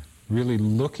fear. Really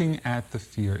looking at the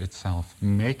fear itself,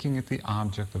 making it the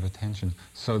object of attention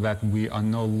so that we are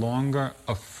no longer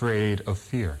afraid of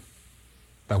fear,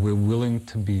 that we're willing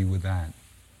to be with that.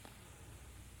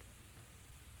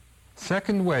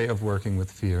 Second way of working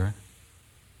with fear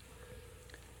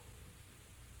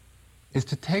is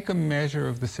to take a measure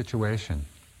of the situation.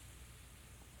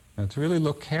 Now, to really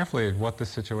look carefully at what the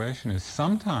situation is.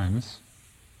 Sometimes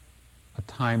a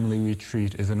timely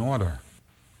retreat is in order.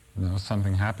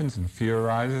 Something happens and fear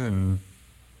arises, and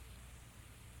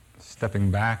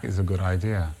stepping back is a good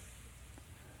idea.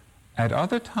 At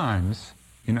other times,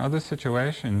 in other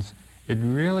situations, it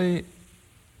really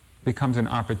becomes an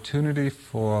opportunity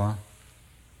for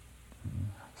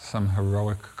some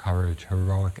heroic courage,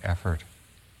 heroic effort.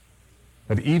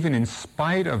 That even in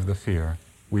spite of the fear,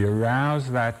 we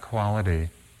arouse that quality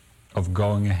of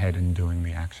going ahead and doing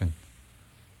the action.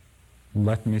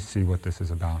 Let me see what this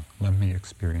is about. Let me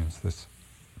experience this.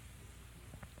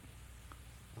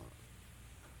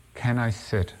 Can I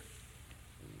sit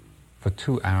for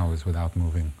 2 hours without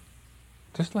moving?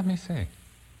 Just let me see.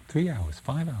 3 hours,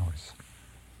 5 hours.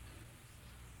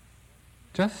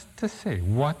 Just to see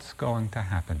what's going to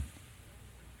happen.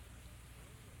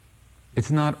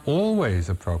 It's not always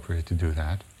appropriate to do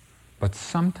that, but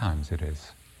sometimes it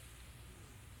is.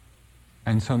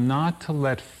 And so not to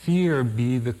let fear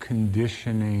be the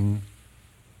conditioning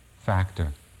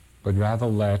factor, but rather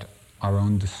let our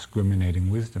own discriminating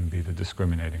wisdom be the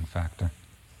discriminating factor.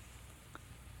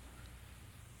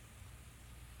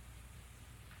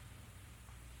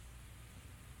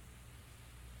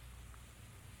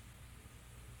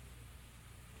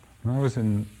 When I was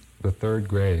in the 3rd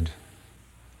grade,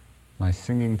 my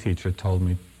singing teacher told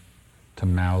me to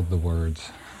mouth the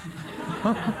words.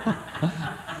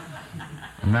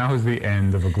 And that was the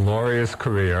end of a glorious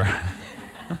career.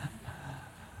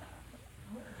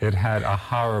 It had a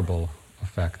horrible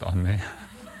effect on me.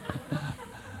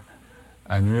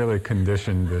 And really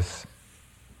conditioned this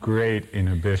great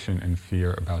inhibition and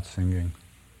fear about singing.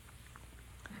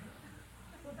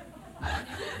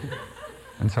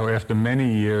 And so after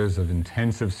many years of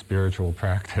intensive spiritual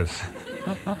practice,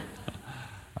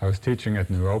 I was teaching at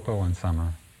Naropa one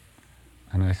summer,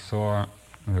 and I saw,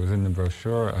 it was in the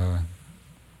brochure,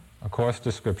 a course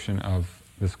description of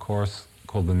this course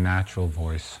called The Natural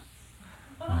Voice.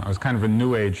 It was kind of a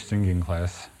new age singing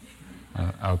class.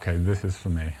 Okay, this is for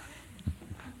me.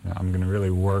 I'm going to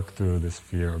really work through this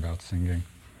fear about singing.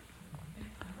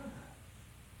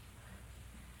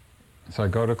 So I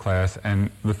go to class,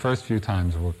 and the first few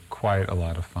times were quite a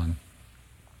lot of fun.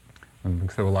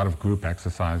 Because there were a lot of group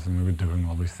exercise, and we were doing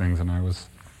all these things, and I was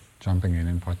jumping in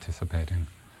and participating.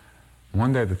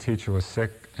 One day the teacher was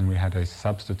sick, and we had a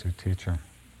substitute teacher.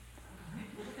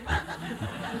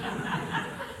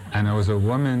 And there was a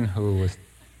woman who was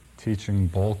teaching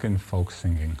Balkan folk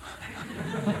singing.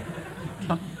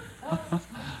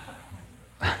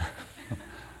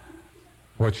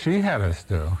 what she had us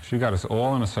do, she got us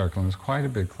all in a circle, and it was quite a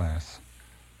big class,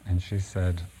 and she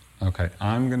said, okay,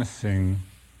 I'm going to sing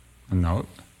a note,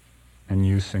 and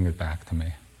you sing it back to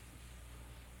me.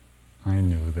 I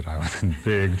knew that I was in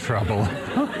big trouble.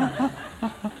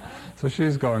 So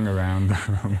she's going around the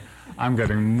room. I'm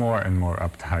getting more and more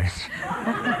uptight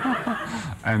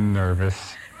and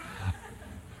nervous.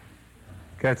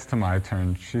 Gets to my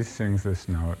turn, she sings this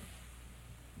note.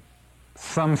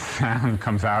 Some sound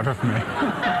comes out of me.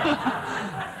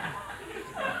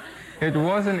 It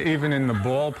wasn't even in the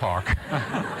ballpark.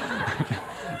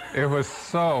 It was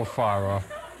so far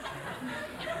off.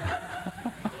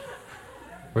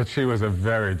 But she was a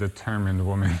very determined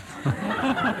woman.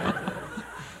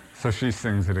 So she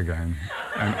sings it again.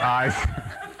 And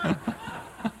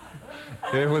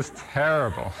it was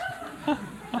terrible.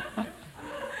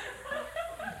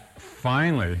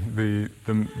 Finally,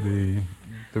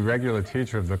 the regular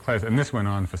teacher of the class, and this went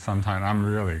on for some time, I'm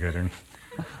really getting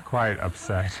quite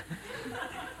upset.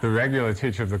 The regular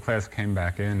teacher of the class came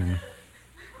back in,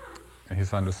 and he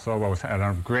sort of saw what was, out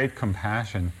of great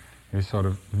compassion, he sort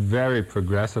of very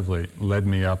progressively led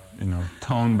me up,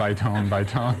 tone by tone by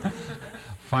tone.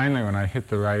 Finally, when I hit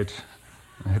the right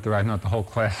note, the whole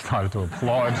class started to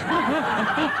applaud.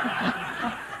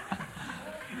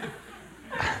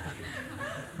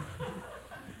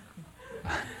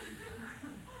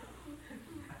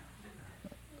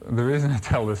 The reason I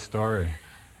tell this story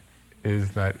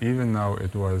is that even though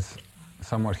it was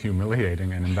somewhat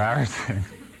humiliating and embarrassing,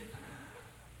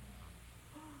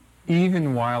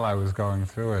 even while I was going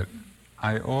through it,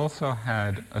 I also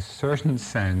had a certain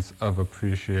sense of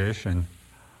appreciation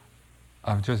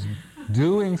of just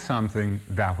doing something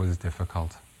that was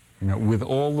difficult, with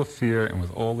all the fear and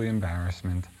with all the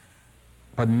embarrassment,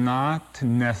 but not to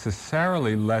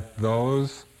necessarily let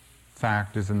those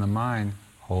factors in the mind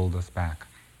hold us back.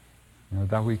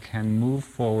 That we can move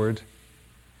forward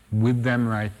with them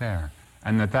right there,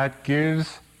 and that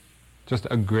gives just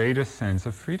a greater sense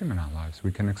of freedom in our lives.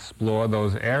 We can explore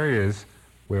those areas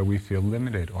where we feel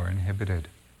limited or inhibited.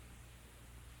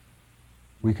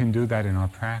 We can do that in our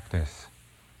practice.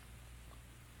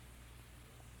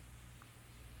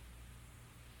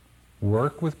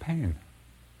 Work with pain.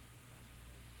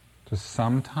 Just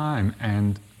some time,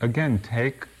 and again,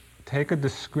 take a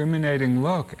discriminating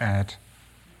look at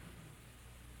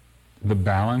the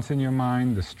balance in your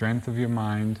mind, the strength of your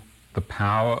mind, the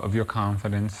power of your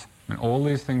confidence, and all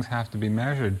these things have to be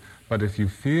measured. But if you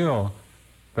feel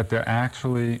that there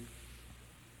actually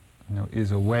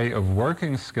is a way of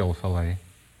working skillfully,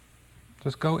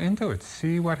 just go into it,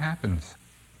 see what happens.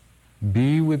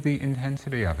 Be with the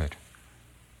intensity of it.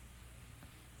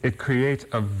 It creates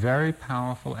a very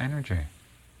powerful energy.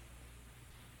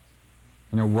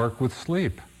 Work with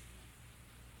sleep.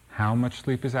 How much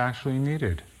sleep is actually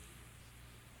needed?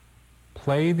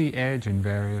 Play the edge in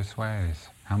various ways.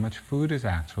 How much food is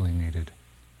actually needed?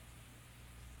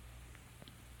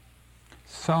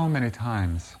 So many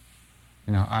times,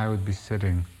 I would be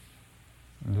sitting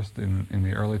just in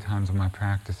the early times of my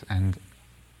practice, and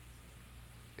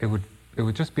it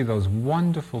would just be those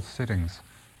wonderful sittings,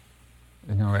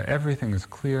 where everything is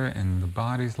clear and the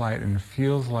body's light, and it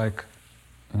feels like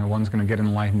one's going to get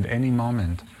enlightened any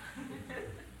moment.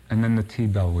 And then the tea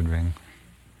bell would ring.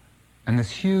 And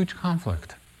this huge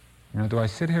conflict. Do I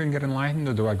sit here and get enlightened,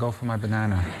 or do I go for my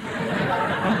banana?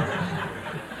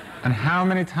 And how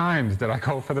many times did I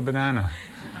go for the banana?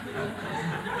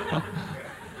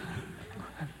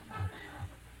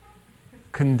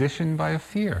 Conditioned by a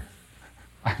fear.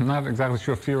 I'm not exactly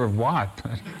sure fear of what,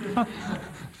 but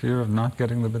fear of not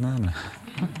getting the banana.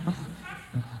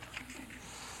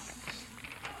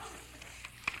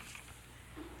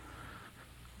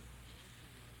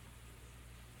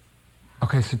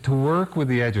 Okay, so to work with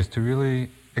the edges, to really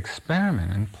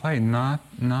experiment and play, not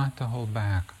to hold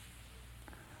back.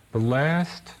 The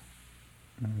last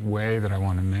way that I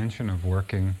want to mention of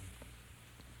working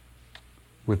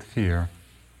with fear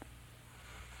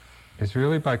is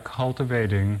really by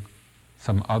cultivating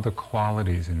some other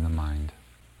qualities in the mind,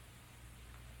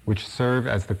 which serve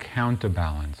as the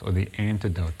counterbalance or the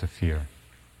antidote to fear,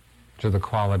 which are the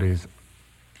qualities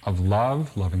of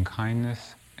love, loving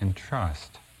kindness, and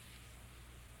trust.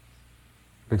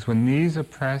 Because when these are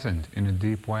present in a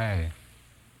deep way,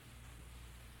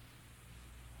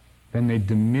 then they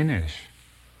diminish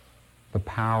the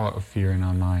power of fear in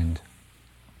our mind.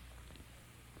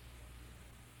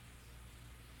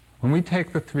 When we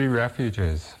take the three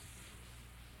refuges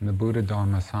in the Buddha,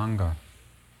 Dharma, Sangha,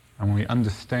 and when we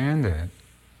understand it,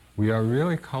 we are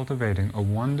really cultivating a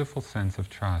wonderful sense of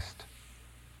trust.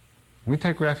 When we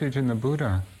take refuge in the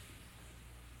Buddha,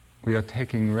 we are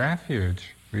taking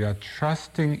refuge, we are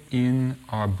trusting in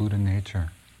our Buddha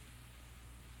nature.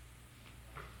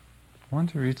 I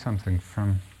want to read something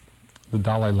from the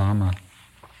Dalai Lama.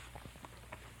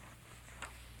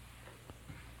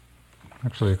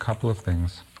 Actually, a couple of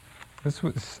things.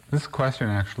 This question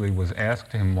actually was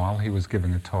asked to him while he was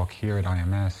giving a talk here at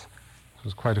IMS. This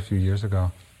was quite a few years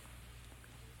ago.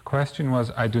 The question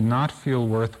was, I do not feel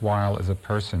worthwhile as a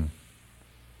person.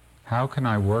 How can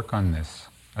I work on this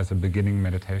as a beginning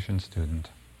meditation student?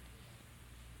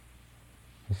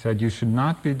 He said, you should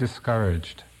not be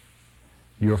discouraged.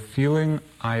 Your feeling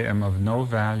I am of no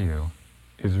value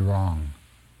is wrong,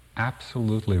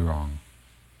 absolutely wrong.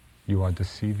 You are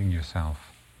deceiving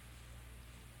yourself.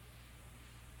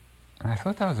 And I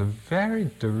thought that was a very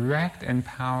direct and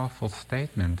powerful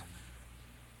statement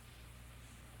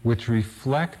which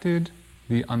reflected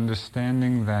the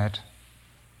understanding that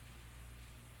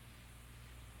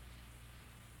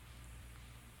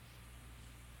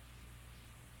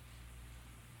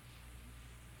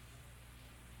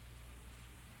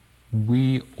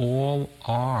we all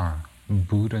are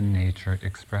Buddha nature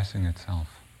expressing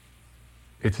itself.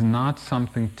 It's not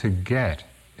something to get,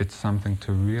 it's something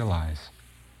to realize.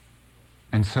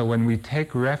 And so when we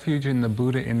take refuge in the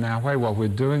Buddha in that way, what we're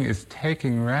doing is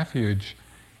taking refuge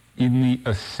in the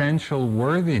essential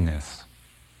worthiness.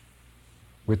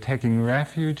 We're taking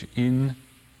refuge in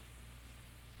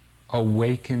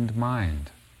awakened mind,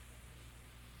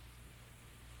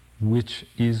 which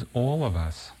is all of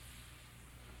us.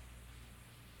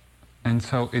 And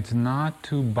so it's not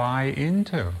to buy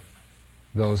into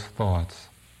those thoughts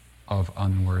of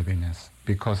unworthiness,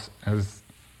 because as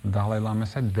Dalai Lama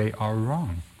said, they are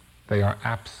wrong. They are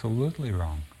absolutely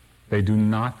wrong. They do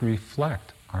not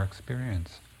reflect our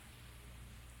experience.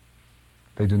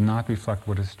 They do not reflect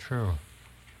what is true.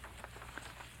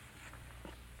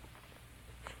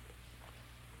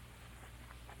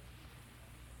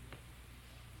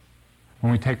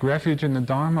 When we take refuge in the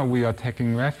Dharma, we are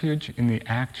taking refuge in the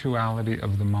actuality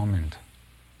of the moment.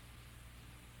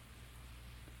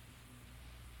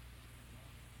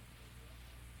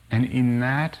 And in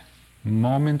that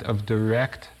moment of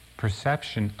direct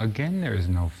perception, again, there is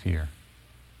no fear.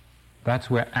 That's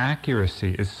where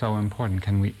accuracy is so important.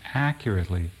 Can we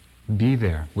accurately be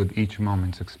there with each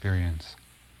moment's experience?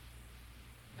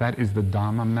 That is the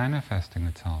Dhamma manifesting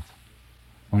itself.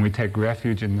 When we take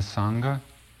refuge in the Sangha,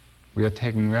 we are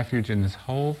taking refuge in this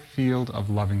whole field of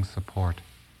loving support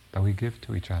that we give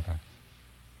to each other.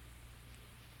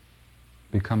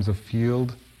 It becomes a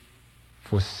field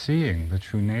for seeing the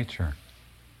true nature.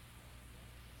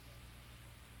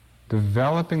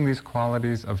 Developing these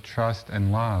qualities of trust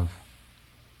and love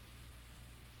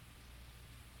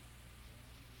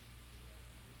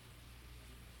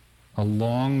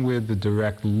along with the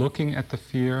direct looking at the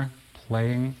fear,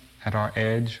 playing at our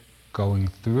edge, going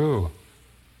through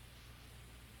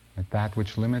at that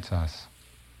which limits us.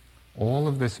 All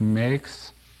of this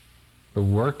makes the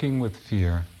working with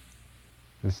fear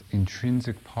this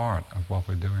intrinsic part of what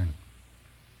we're doing.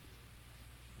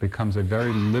 Becomes a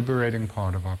very liberating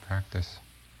part of our practice.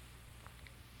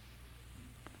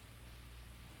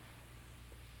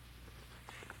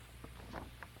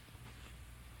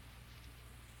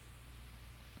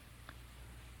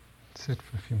 Sit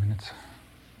for a few minutes.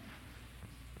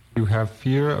 You have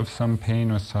fear of some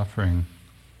pain or suffering.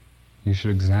 You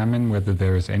should examine whether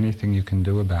there is anything you can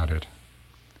do about it.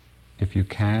 If you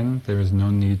can, there is no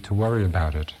need to worry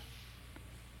about it.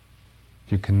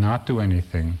 If you cannot do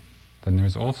anything, then there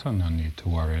is also no need to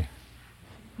worry.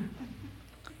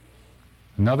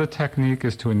 Another technique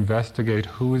is to investigate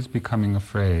who is becoming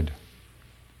afraid.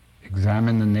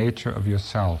 Examine the nature of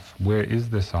yourself. Where is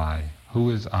this I?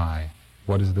 Who is I?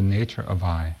 What is the nature of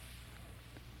I?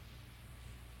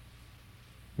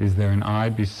 Is there an I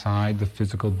beside the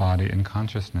physical body and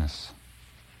consciousness?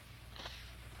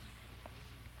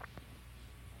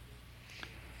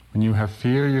 When you have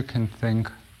fear, you can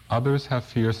think, others have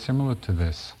fear similar to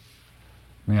this.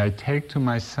 May I take to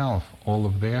myself all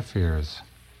of their fears?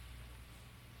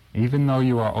 Even though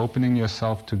you are opening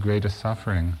yourself to greater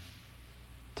suffering,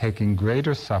 taking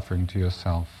greater suffering to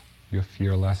yourself, your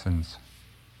fear lessens.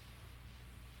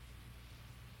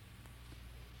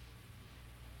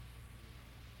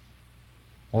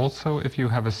 Also, if you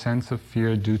have a sense of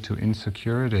fear due to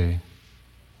insecurity,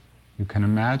 you can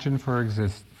imagine, for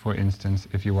instance,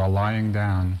 if you are lying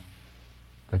down,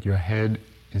 that your head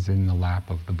is in the lap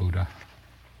of the Buddha.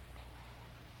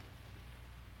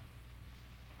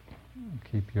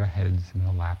 Keep your heads in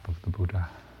the lap of the Buddha.